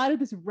on the side of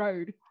this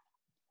road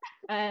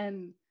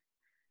and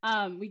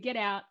we get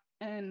out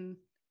and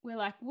we're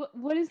like,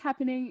 what is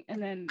happening?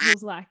 And then he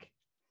was like,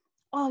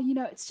 oh,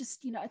 it's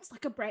just, it's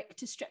like a break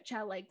to stretch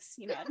our legs,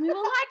 And we were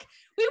like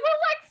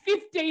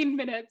 15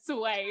 minutes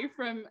away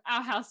from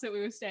our house that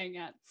we were staying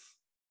at.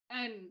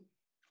 And,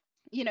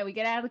 we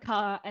get out of the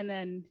car and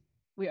then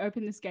we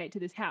open this gate to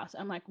this house.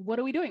 I'm like, what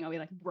are we doing? Are we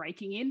like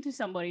breaking into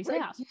somebody's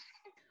house?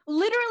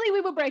 Literally,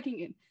 we were breaking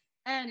in.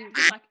 And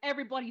it's like,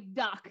 everybody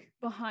duck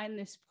behind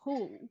this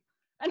pool.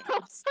 And I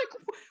was like,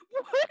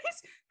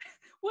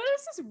 what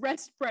is this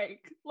rest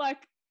break?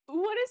 Like,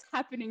 what is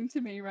happening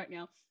to me right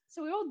now?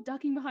 So we're all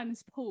ducking behind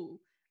this pool.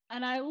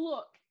 And I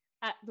look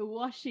at the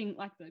washing,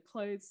 like the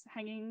clothes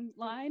hanging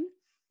line.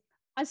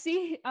 I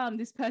see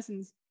this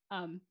person's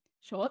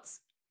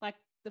shorts, like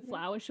the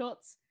flower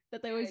shorts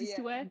that they always used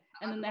to wear.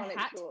 And then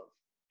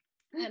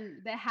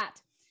their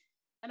hat.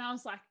 And I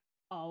was like,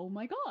 oh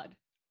my God.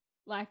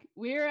 Like,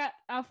 we're at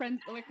our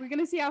friends, like, we're going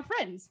to see our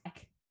friends.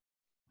 Like,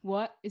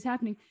 what is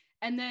happening?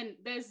 And then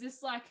there's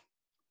this, like,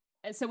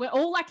 so we're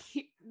all, like,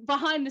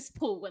 behind this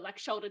pool. We're, like,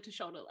 shoulder to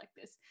shoulder like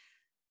this.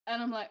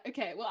 And I'm like,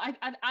 okay, well,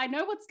 I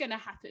know what's going to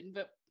happen,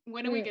 but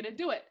when are we going to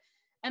do it?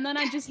 And then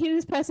I just hear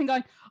this person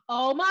going,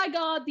 oh, my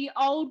God, the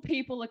old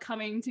people are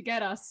coming to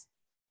get us.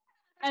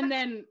 And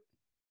then,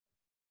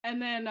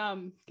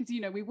 because,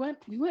 we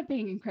weren't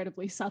being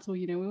incredibly subtle,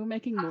 we were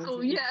making noise.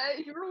 Oh, yeah,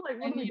 you were like,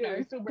 what are we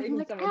doing? Still breaking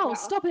like, oh,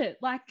 stop it.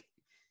 Like,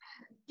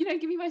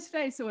 give me my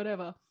space or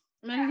whatever.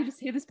 And then you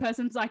just hear this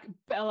person's like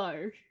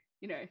bellow,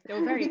 they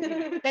were very,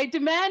 they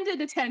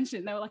demanded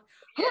attention. They were like,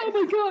 oh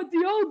my God,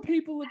 the old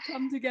people have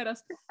come to get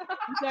us.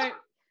 And so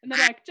And then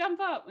like jump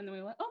up, and then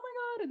we were like, oh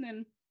my God. And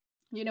then,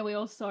 you know, we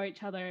all saw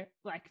each other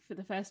like for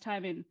the first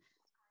time in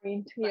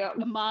like,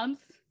 a month.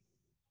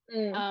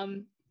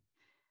 And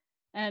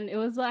it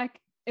was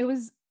like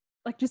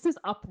just this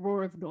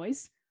uproar of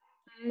noise.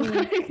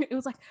 It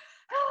was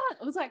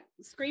like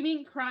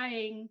screaming,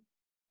 crying,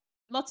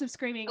 lots of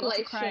screaming, lots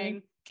of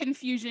crying,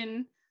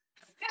 confusion,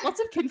 lots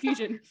of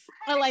confusion,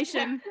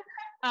 elation,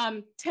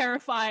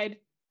 terrified.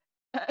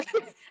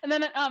 And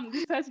then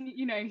this person,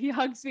 you know, he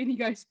hugs me and he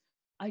goes,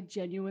 I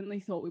genuinely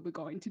thought we were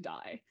going to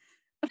die.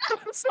 I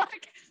was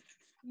like,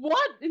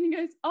 what? And he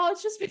goes, oh,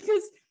 it's just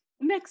because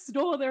next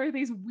door there are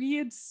these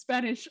weird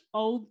Spanish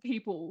old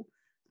people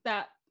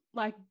that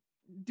like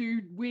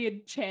do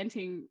weird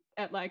chanting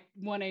at like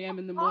 1 a.m.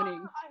 in the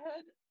morning. I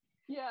heard,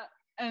 yeah.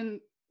 And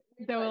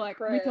they were like,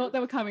 we thought they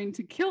were coming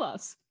to kill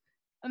us.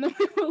 And then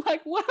we were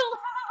like, well,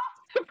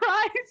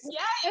 surprise.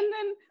 Yeah. And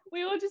then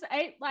we all just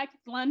ate like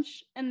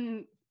lunch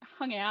and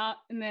hung out.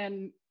 And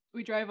then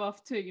we drove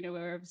off to, you know,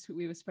 wherever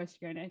we were supposed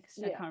to go next.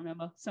 I can't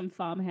remember, some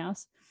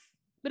farmhouse.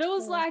 But it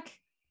was like,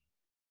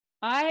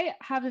 I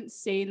haven't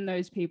seen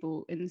those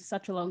people in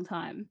such a long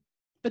time.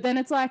 But then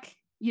it's like,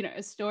 you know,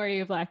 a story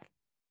of like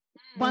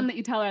one that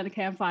you tell around the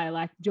campfire,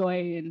 like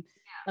joy and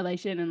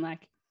elation and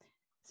like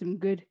some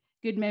good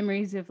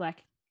memories of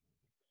like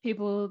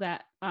people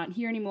that aren't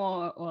here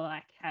anymore or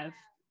like I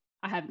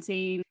haven't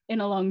seen in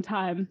a long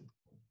time.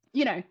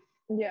 You know,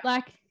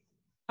 like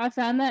I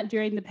found that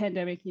during the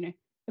pandemic, you know,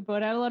 it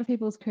brought out a lot of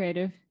people's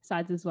creative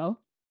sides as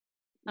well.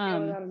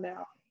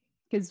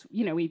 Because,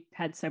 you know, we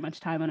had so much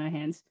time on our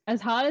hands.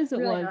 As hard as it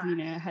was, you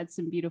know, it had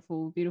some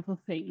beautiful, beautiful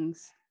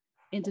things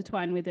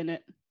intertwined within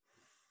it.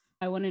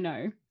 I want to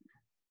know,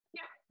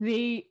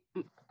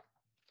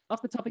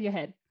 off the top of your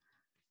head,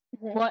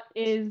 what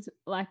is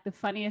like the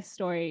funniest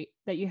story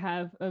that you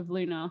have of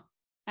Luna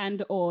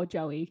and or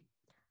Joey?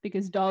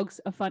 Because dogs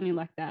are funny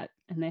like that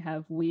and they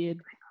have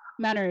weird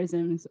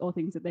mannerisms or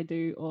things that they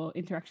do or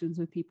interactions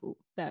with people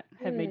that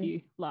have made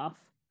you laugh.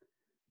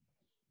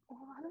 Oh,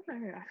 I don't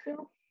know. I don't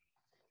know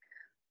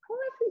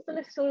if it's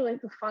necessarily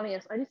like the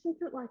funniest. I just think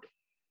that like,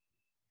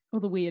 or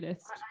the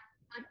weirdest.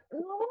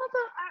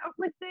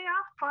 Like they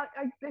are fun.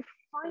 They're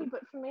funny,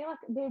 but for me, like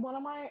they're one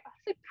of my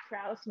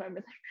proudest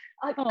moments.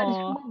 Like I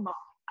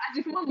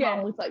just my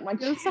mum was like my.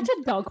 You're such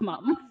a dog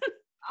mum.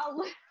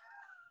 I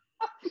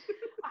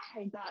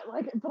hate that.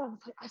 Like, but I was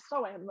like, I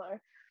so am though.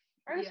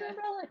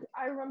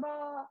 I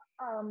remember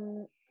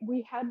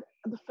we had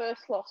the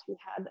first loss we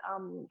had. I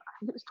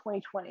think it was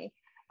 2020.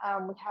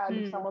 We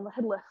had someone that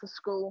had left the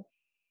school.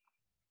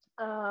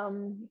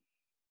 And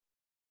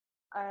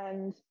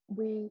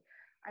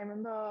I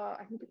remember,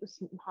 I think it was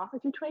halfway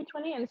through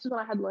 2020, and this is when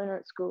I had Luna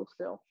at school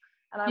still.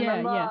 And I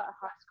remember at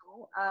high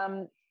school,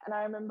 and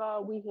I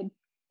remember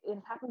it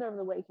happened over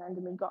the weekend,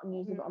 and we'd got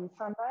news of it on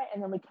Sunday,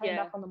 and then we came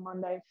back on the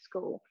Monday to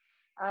school.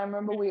 And I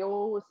remember we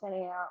all were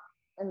standing out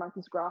in like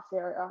this grass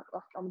area,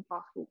 like on the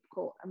basketball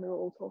court, and we were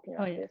all talking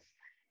about this.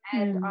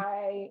 And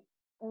I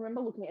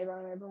remember looking at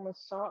everyone, and everyone was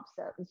so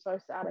upset and so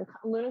sad. And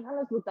Luna kind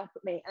of looked up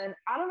at me, and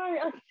I don't know,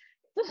 like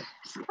just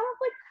kind of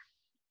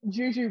like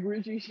juju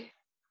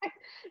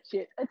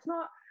shit. It's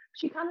not.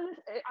 She kind of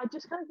I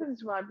just kind of got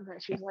this vibe from her.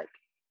 She was like,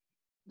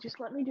 "Just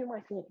let me do my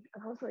thing,"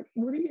 and I was like,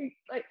 "What are you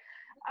like?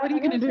 What are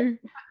you gonna do?"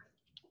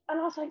 And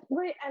I was like,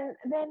 "Wait!" And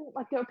then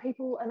like there were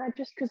people, and I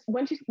just because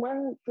when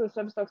the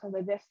service dogs have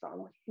their vests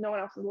on, like no one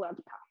else is allowed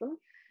to pat them,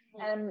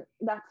 and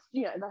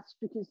that's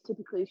because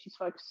typically she's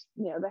focused.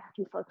 You know, they have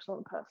to be focused on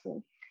the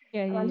person.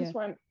 And I just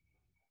went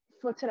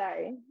for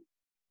today.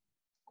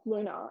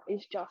 Luna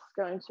is just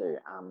going to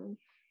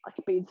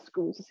like be the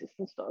school's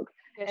assistant's dog.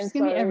 Yeah, she's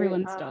gonna be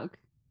everyone's dog.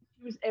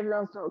 She was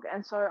everyone's dog,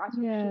 and so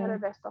she had her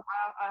vest off.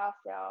 I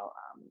asked our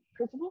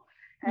principal,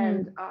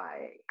 and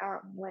I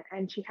went,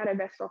 and she had her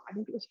vest off. I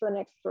think it was for the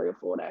next 3 or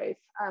 4 days.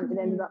 It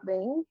ended up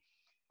being,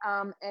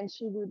 and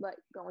she would like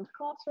go into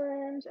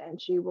classrooms,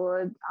 and she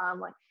would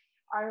like.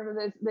 I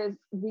remember there's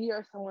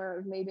video somewhere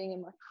of me being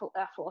in like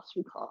our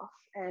philosophy class,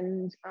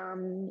 and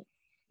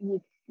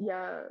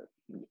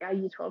our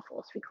year 12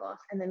 philosophy class,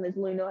 and then there's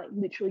Luna like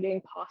literally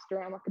getting passed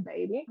around like a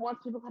baby. Once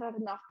people had had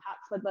enough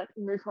pats, they'd like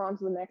move her on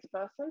to the next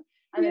person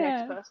and the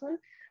next person.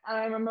 And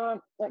I remember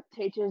like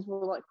teachers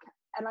were like,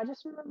 and I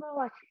just remember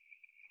like,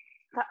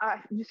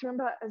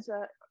 as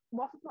a,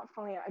 whilst it's not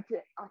funny,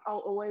 I'll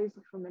always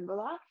like, remember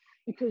that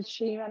because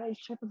she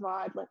managed to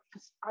provide like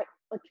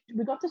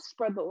we got to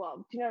spread the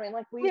love. Do you know what I mean?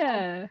 Like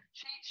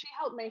she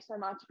helped me so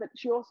much, but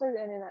she also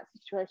then in that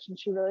situation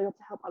she really got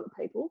to help other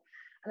people.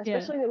 And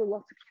especially there were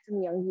lots of kids in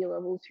the young year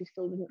levels who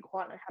still didn't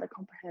quite know how to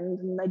comprehend,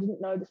 and they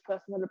didn't know this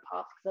person had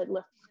passed because they'd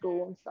left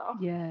school and stuff.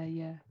 Yeah.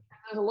 There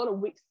was a lot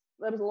of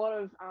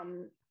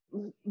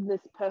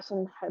this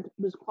person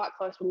was quite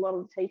close with a lot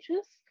of the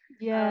teachers.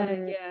 So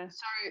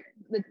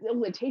all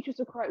the teachers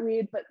were quite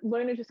weird, but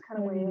Luna just kind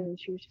of went in and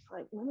she was just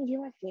like, let me do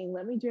my thing,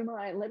 let me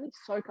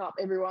soak up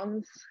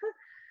everyone's.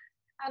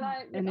 And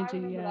I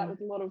remember that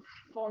with a lot of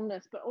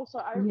fondness, but also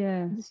I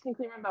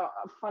distinctly remember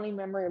a funny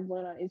memory of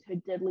Luna is her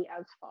deadly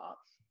as farts.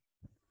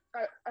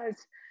 As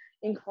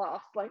in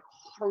class, like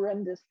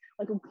horrendous,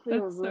 like a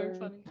clear That's room. So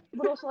funny.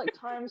 But also like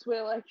times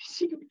where like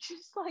she would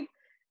just like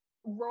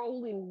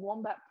roll in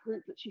wombat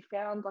poop that she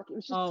found. Like it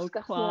was just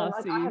disgusting.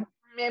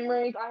 And,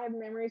 like I have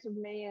memories of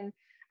me and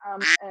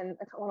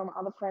one of my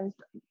other friends,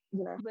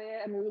 you know,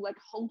 there, and we were like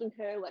holding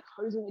her, like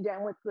hosing her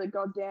down with the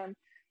goddamn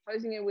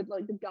hosing her with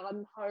like the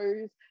garden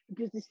hose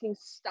because this thing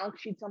stunk.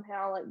 She'd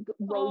somehow like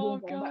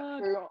rolled in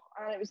wombat poo,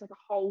 and it was like a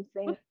whole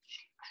thing. Her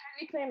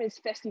nickname is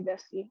Festy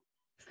Vesty.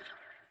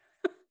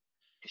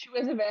 She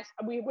wears a vest.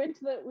 And we went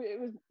to it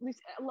was this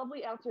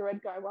lovely outdoor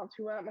red guy once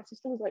who my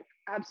sister was like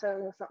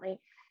abseiling or something,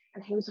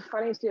 and he was the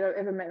funniest dude I've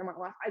ever met in my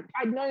life.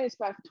 I'd known this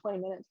guy for 20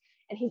 minutes,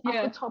 and he's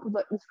up the top of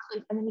like this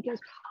cliff, and then he goes,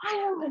 I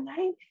know her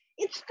name,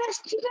 it's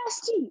Festy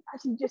Vesty.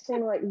 As he just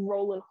seemed like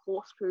rolling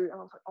horse poo, and I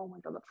was like, oh my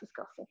god, that's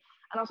disgusting.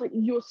 And I was like,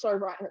 you're so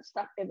right, and it's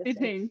stuck ever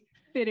since.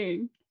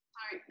 Fitting.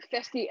 So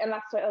Festy, and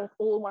that's like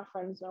all of my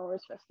friends know her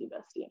as Festy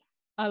Vesty.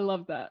 I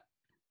love that.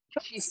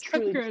 She's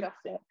truly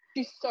disgusting.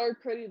 She's so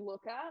pretty to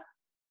look at.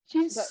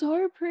 She's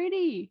so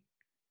pretty.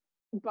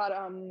 But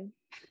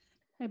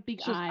her big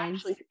she's eyes.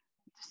 Actually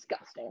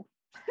disgusting.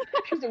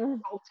 She's a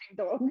revolting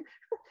dog.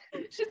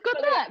 She's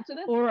got that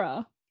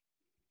aura.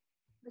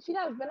 She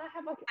does. Then I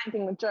have like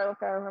anything with Jo,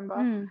 like I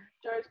remember.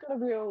 Jo's got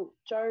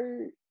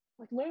Jo,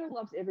 like Luna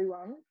loves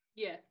everyone.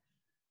 Yeah.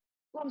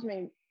 Loves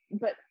me.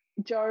 But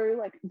Jo,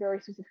 like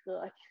very specifically,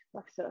 like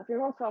I said, if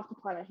everyone fell off the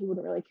planet, he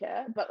wouldn't really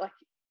care. But like,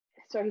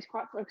 so he's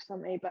quite focused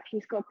on me, but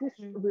he's got this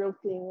real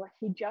thing. Like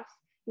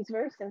he's a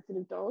very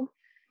sensitive dog.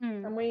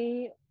 And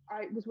I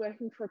was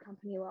working for a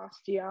company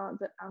last year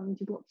that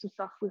did lots of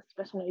stuff with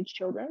special needs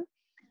children.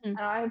 And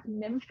I've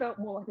never felt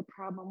more like a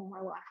proud mum in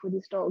my life with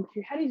this dog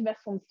who had his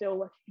vest on still.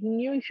 Like he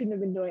knew he shouldn't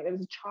have been doing it. There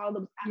was a child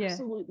that was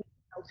absolutely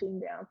melting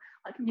down.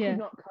 Like could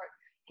not cope.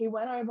 He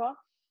went over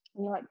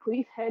and he like put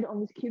his head on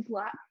this kid's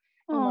lap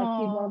and like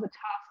did one of the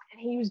tasks, and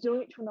he was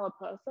doing it to another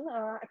person.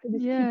 And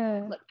this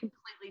kid like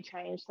completely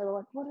changed. They were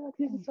like, "What? Like,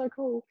 this is so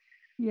cool."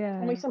 Yeah.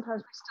 And we still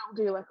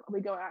do like we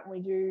go out and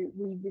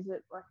we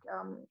visit like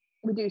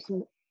we do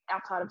some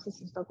outside of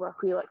assistance dog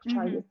work. We like to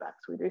try and give back.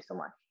 So we do some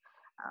like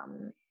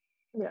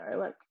you know,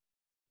 like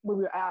we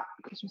were out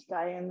Christmas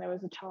Day and there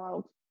was a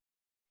child.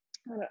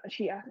 I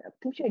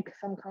think she had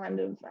some kind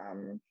of I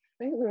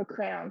think we were a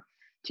crown.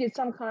 She had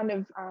some kind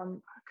of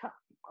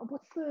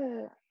what's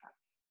the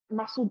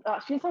muscle?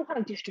 She had some kind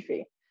of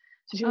dystrophy.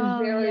 So she was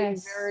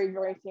very,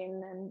 very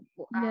thin and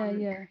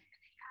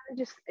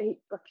just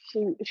like she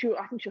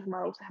I think she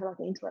might also have like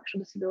an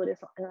intellectual disability or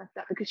something like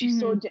that, because she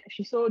saw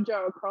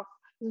Jo across,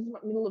 this is in the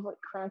middle of like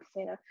Crown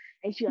Casino,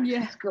 and she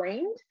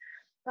screamed.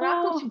 And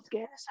I thought she'd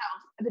scare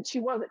herself, but she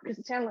wasn't, because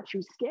it sounded like she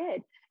was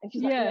scared. And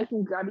she's like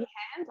making grubby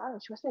hands. I don't know,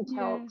 she must have been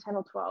 10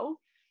 or 12.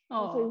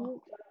 And so he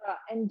walked over,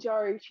 and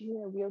Jo, she's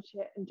in a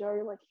wheelchair, and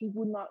Jo, like, he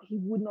would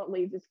not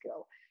leave this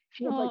girl.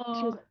 She was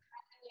like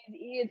his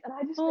ears, and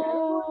I just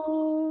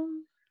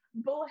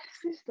bless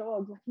this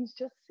dog. Like he's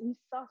such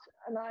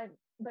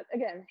but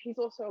again, he's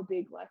also a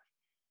big like,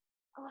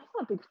 he's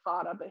not a big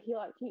farter, but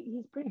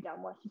he's pretty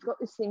dumb. Like he's got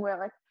this thing where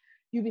like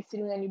you'll be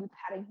sitting there and you'll be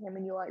patting him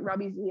and you like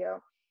rub his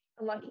ear,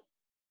 and like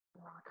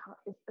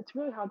it's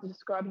really hard to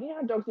describe. You know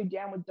how dogs do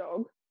downward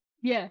dog?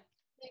 Yeah.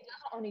 He does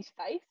it on his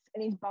face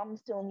and his bum's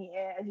still in the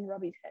air as he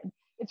rubs his head.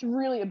 It's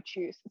really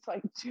obtuse. It's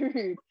like,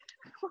 dude,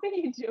 what are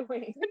you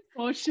doing?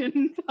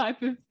 Caution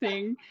type of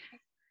thing.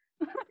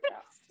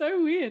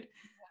 So weird.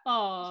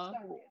 Oh,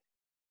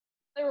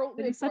 so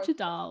weird. They're such a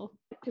doll.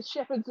 Because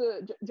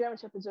German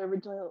shepherds are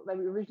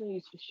originally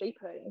used for sheep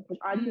herding, which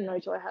I didn't know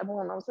till I had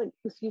one. I was like,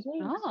 excuse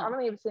me, I've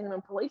only ever seen them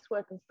in police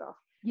work and stuff.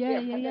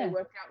 They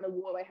worked out in the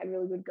war. They had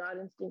really good guard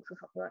instincts or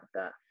something like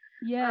that.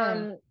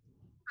 Yeah.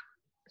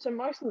 So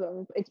most of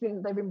them,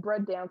 they've been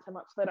bred down so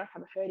much so they don't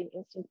have a herding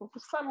instinct. But for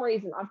some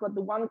reason, I've got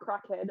the one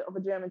crackhead of a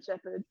German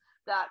shepherd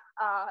that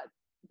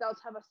does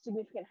have a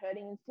significant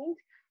herding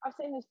instinct. I've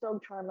seen this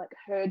dog try and like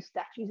herd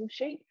statues of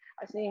sheep.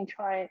 I've seen him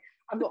try.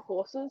 I've got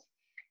horses.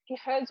 He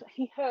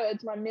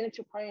herds my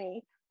miniature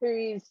pony, who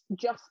is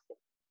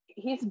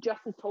he's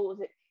just as tall as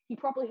it. He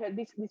probably heard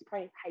this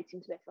pony hates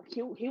him to death. Like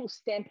he'll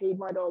stampede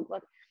my dog.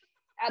 Like,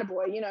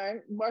 attaboy, you know,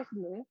 both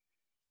of them.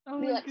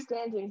 He like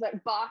stands there, he's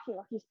like barking,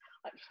 like he's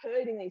like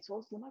herding these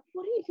horses. I'm like,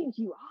 what do you think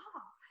you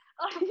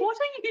are? Like, what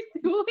are you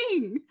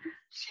doing?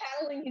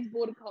 Channeling his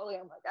border collie.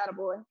 I'm like,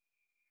 attaboy.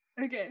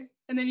 Okay.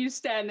 And then you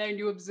stand there and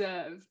you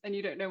observe and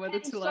you don't know whether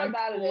to like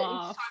laugh. He's so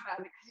bad at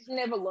it because he's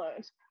never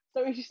learned.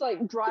 So he's just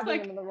like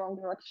driving him in the wrong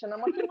direction.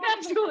 I'm like,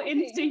 natural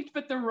instinct,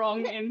 but the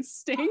wrong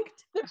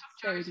instinct. I took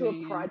Jo to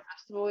a pride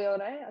festival the other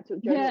day. I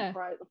took Jo to a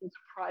pride.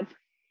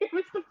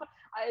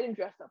 I had him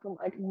dressed up in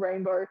like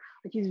rainbow,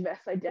 like his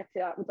vest. I decked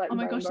it out with like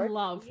rainbow. Gosh,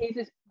 love. He's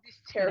this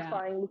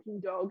terrifying looking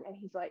dog, and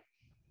he's like,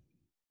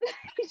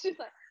 he's just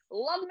like,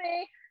 love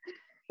me.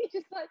 He's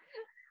just like,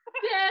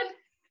 Dad.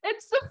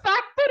 It's the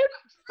fact that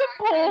it's the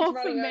paw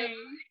for me.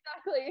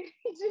 Exactly.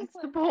 It's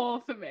the paw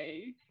for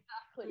me.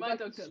 Exactly. My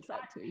dog does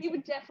that too. He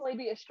would definitely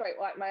be a straight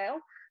white male.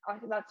 I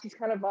think that's his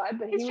kind of vibe.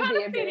 But he's trying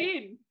to fit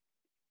in.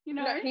 You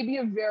know, he'd be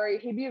a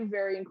very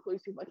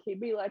inclusive. Like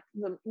he'd be like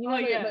the. You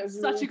know,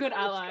 such a good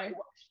ally.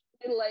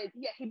 middle-aged.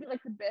 Yeah, he'd be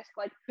like the best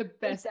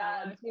dads,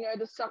 ally. you know,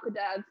 the soccer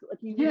dads. Like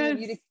you'd expect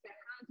them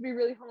to be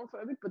really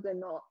homophobic, but they're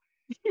not.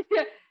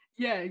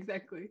 Yeah,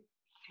 exactly.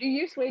 Do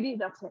you, sweetie?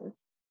 That's him.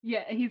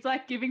 Yeah, he's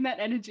like giving that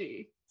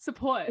energy,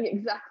 support. Yeah,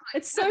 exactly.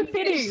 It's so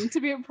fitting to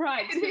be a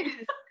pride.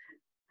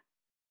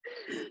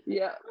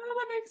 Yeah. Oh,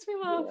 that makes me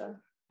laugh. Yeah.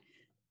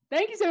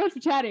 Thank you so much for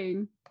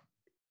chatting.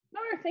 No,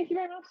 thank you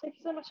very much. Thank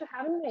you so much for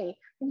having me.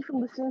 Thank you for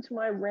listening to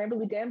my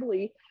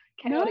rambly-dambly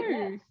chaotic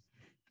mess.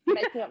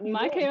 Making up new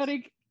my words.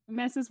 chaotic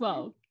mess as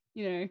well,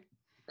 you know.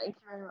 Thank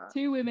you very much.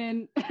 2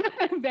 women,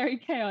 very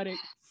chaotic.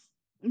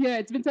 Yeah,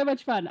 it's been so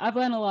much fun. I've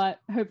learned a lot.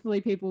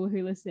 Hopefully people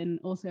who listen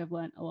also have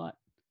learned a lot.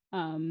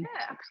 Yeah,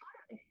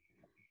 absolutely.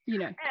 You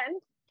know.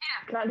 And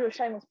can I do a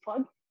shameless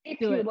plug? If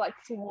you'd like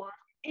to see more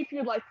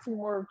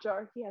of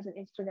Joe, he has an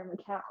Instagram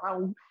account. I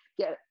will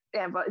get it.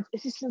 But it's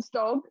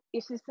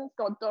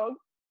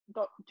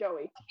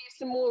assistance.dog.joey. Here's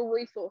some more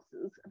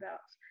resources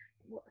about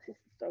what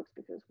assistance dogs,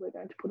 because we're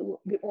going to put a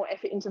little bit more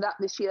effort into that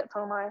this year. That's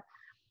on my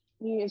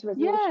New Year's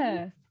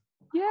resolution.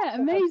 Yeah,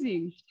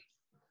 amazing.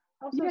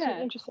 Also some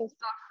interesting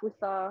stuff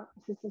with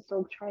assistance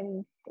dog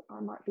training that I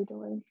might be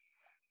doing.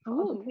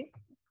 Oh, might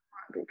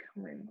be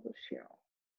coming this year.